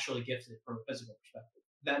naturally gifted from a physical perspective.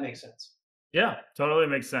 That makes sense. Yeah, totally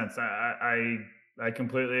makes sense. I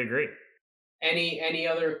completely agree. Any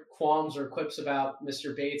other qualms or quips about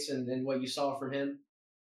Mr. Bates and what you saw from him?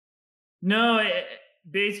 No,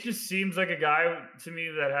 Bates just seems like a guy to me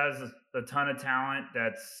that has a ton of talent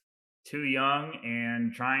that's too young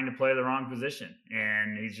and trying to play the wrong position.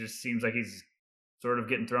 And he just seems like he's sort of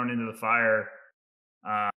getting thrown into the fire.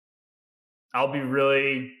 Uh, I'll be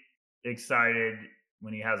really excited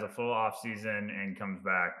when he has a full off season and comes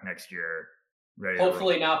back next year ready to roll.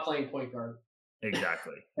 Hopefully not playing point guard.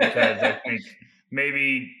 Exactly. Because I think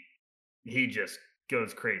maybe he just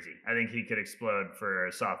goes crazy. I think he could explode for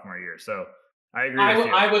a sophomore year. So I agree with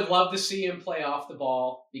you. I would love to see him play off the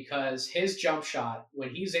ball because his jump shot, when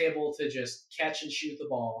he's able to just catch and shoot the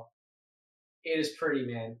ball, it is pretty,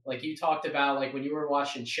 man. Like you talked about, like when you were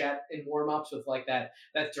watching Chet in warmups with like that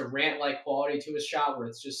Durant like quality to his shot, where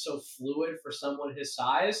it's just so fluid for someone his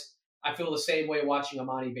size. I feel the same way watching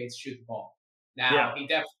Amani Bates shoot the ball. Now Yeah. he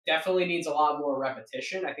definitely needs a lot more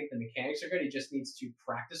repetition. I think the mechanics are good. He just needs to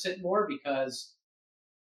practice it more because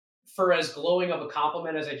for as glowing of a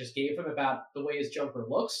compliment as I just gave him about the way his jumper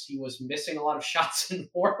looks, he was missing a lot of shots in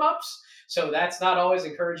warmups. So that's not always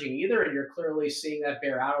encouraging either. And you're clearly seeing that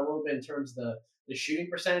bear out a little bit in terms of the shooting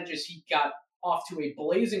percentages. He got off to a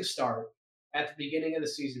blazing start at the beginning of the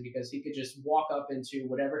season because he could just walk up into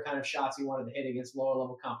whatever kind of shots he wanted to hit against lower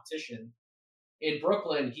level competition. In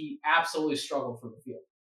Brooklyn, he absolutely struggled from the field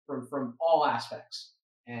from all aspects,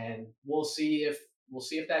 and we'll see if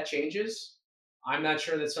that changes. I'm not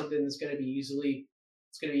sure that's something that's going to be easily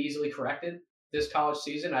corrected this college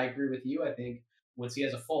season. I agree with you. I think once he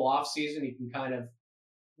has a full off season, he can kind of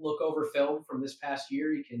look over film from this past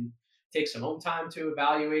year. He can take some home time to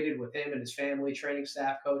evaluate it with him and his family, training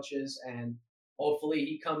staff, coaches, and hopefully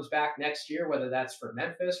he comes back next year, whether that's for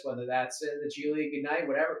Memphis, whether that's in the G League Ignite,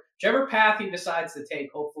 whichever path he decides to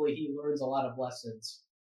take. Hopefully he learns a lot of lessons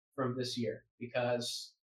from this year,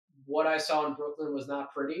 because what I saw in Brooklyn was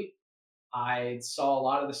not pretty. I saw a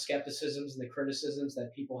lot of the skepticisms and the criticisms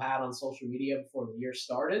that people had on social media before the year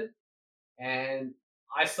started. And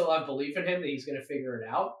I still have belief in him that he's going to figure it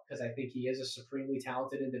out, because I think he is a supremely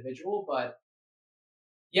talented individual. But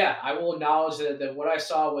yeah, I will acknowledge that what I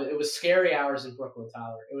saw was scary hours in Brooklyn,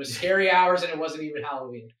 Tyler. It was scary hours, and it wasn't even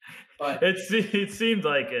Halloween. But It seemed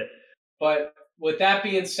like it. But with that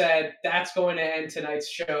being said, that's going to end tonight's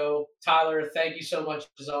show. Tyler, thank you so much,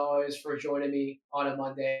 as always, for joining me on a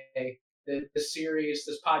Monday. This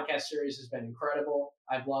podcast series has been incredible.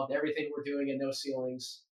 I've loved everything we're doing in No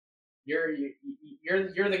Ceilings. You're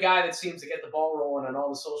the guy that seems to get the ball rolling on all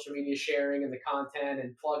the social media sharing and the content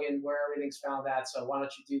and plug in where everything's found at. So why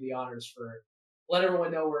don't you do the honors for let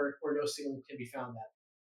everyone know where No Ceiling can be found at.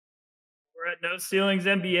 We're at No Ceilings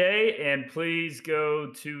NBA, and please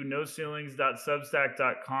go to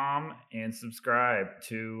noceilings.substack.com and subscribe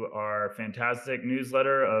to our fantastic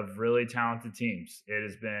newsletter of really talented teams. It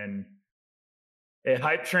has been a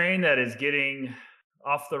hype train that is getting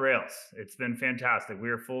off the rails. It's been fantastic. We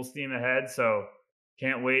are full steam ahead, so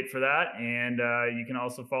can't wait for that. And you can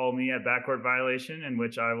also follow me at Backcourt Violation, in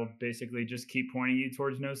which I will basically just keep pointing you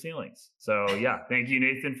towards No Ceilings. So yeah, thank you,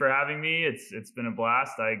 Nathan, for having me. It's been a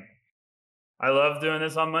blast. I love doing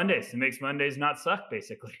this on Mondays. It makes Mondays not suck,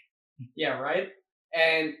 basically. Yeah, right.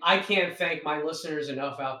 And I can't thank my listeners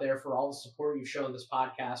enough out there for all the support you've shown this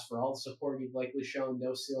podcast, for all the support you've likely shown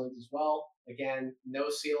No Ceilings as well. Again,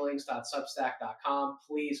 noceilings.substack.com.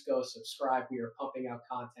 Please go subscribe. We are pumping out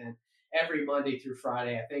content every Monday through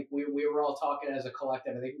Friday. I think we were all talking as a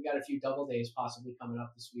collective. I think we got a few double days possibly coming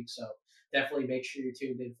up this week. So definitely make sure you're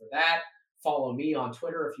tuned in for that. Follow me on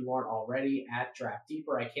Twitter if you aren't already at Draft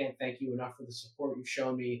Deeper. I can't thank you enough for the support you've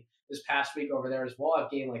shown me this past week over there as well. I've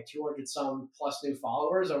gained like 200 some plus new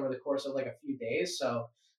followers over the course of like a few days. So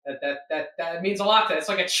that means a lot. That's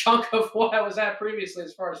like a chunk of what I was at previously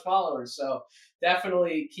as far as followers. So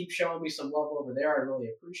definitely keep showing me some love over there. I really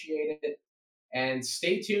appreciate it. And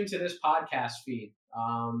stay tuned to this podcast feed.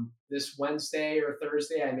 This Wednesday or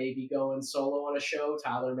Thursday, I may be going solo on a show.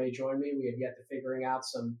 Tyler may join me. We have yet to figuring out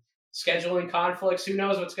some scheduling conflicts. Who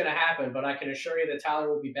knows what's going to happen? But I can assure you that Tyler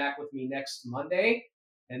will be back with me next Monday.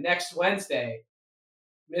 And next Wednesday,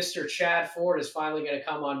 Mr. Chad Ford is finally going to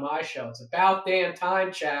come on my show. It's about damn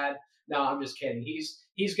time, Chad. No, I'm just kidding. He's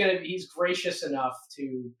gracious enough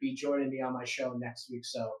to be joining me on my show next week.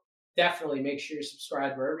 So definitely make sure you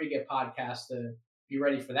subscribe wherever you get podcasts to be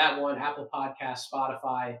ready for that one. Apple Podcasts,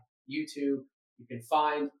 Spotify, YouTube. You can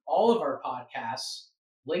find all of our podcasts,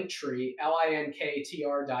 Linktree,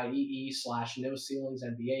 linktr.ee/No Ceilings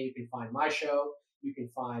NBA. You can find my show. You can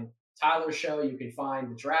find Tyler's show. You can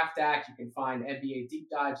find the Draft Act. You can find NBA Deep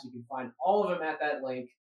Dives. You can find all of them at that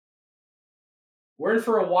link. We're in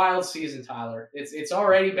for a wild season, Tyler. It's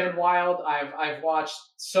already been wild. I've watched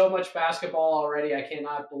so much basketball already. I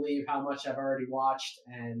cannot believe how much I've already watched,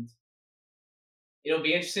 and it'll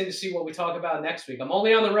be interesting to see what we talk about next week. I'm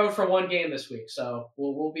only on the road for one game this week, so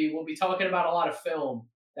we'll be talking about a lot of film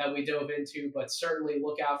that we dove into, but certainly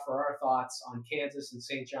look out for our thoughts on Kansas and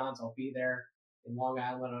St. John's. I'll be there in Long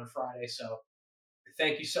Island on Friday. So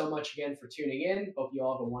thank you so much again for tuning in. Hope you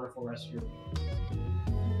all have a wonderful rest of your week.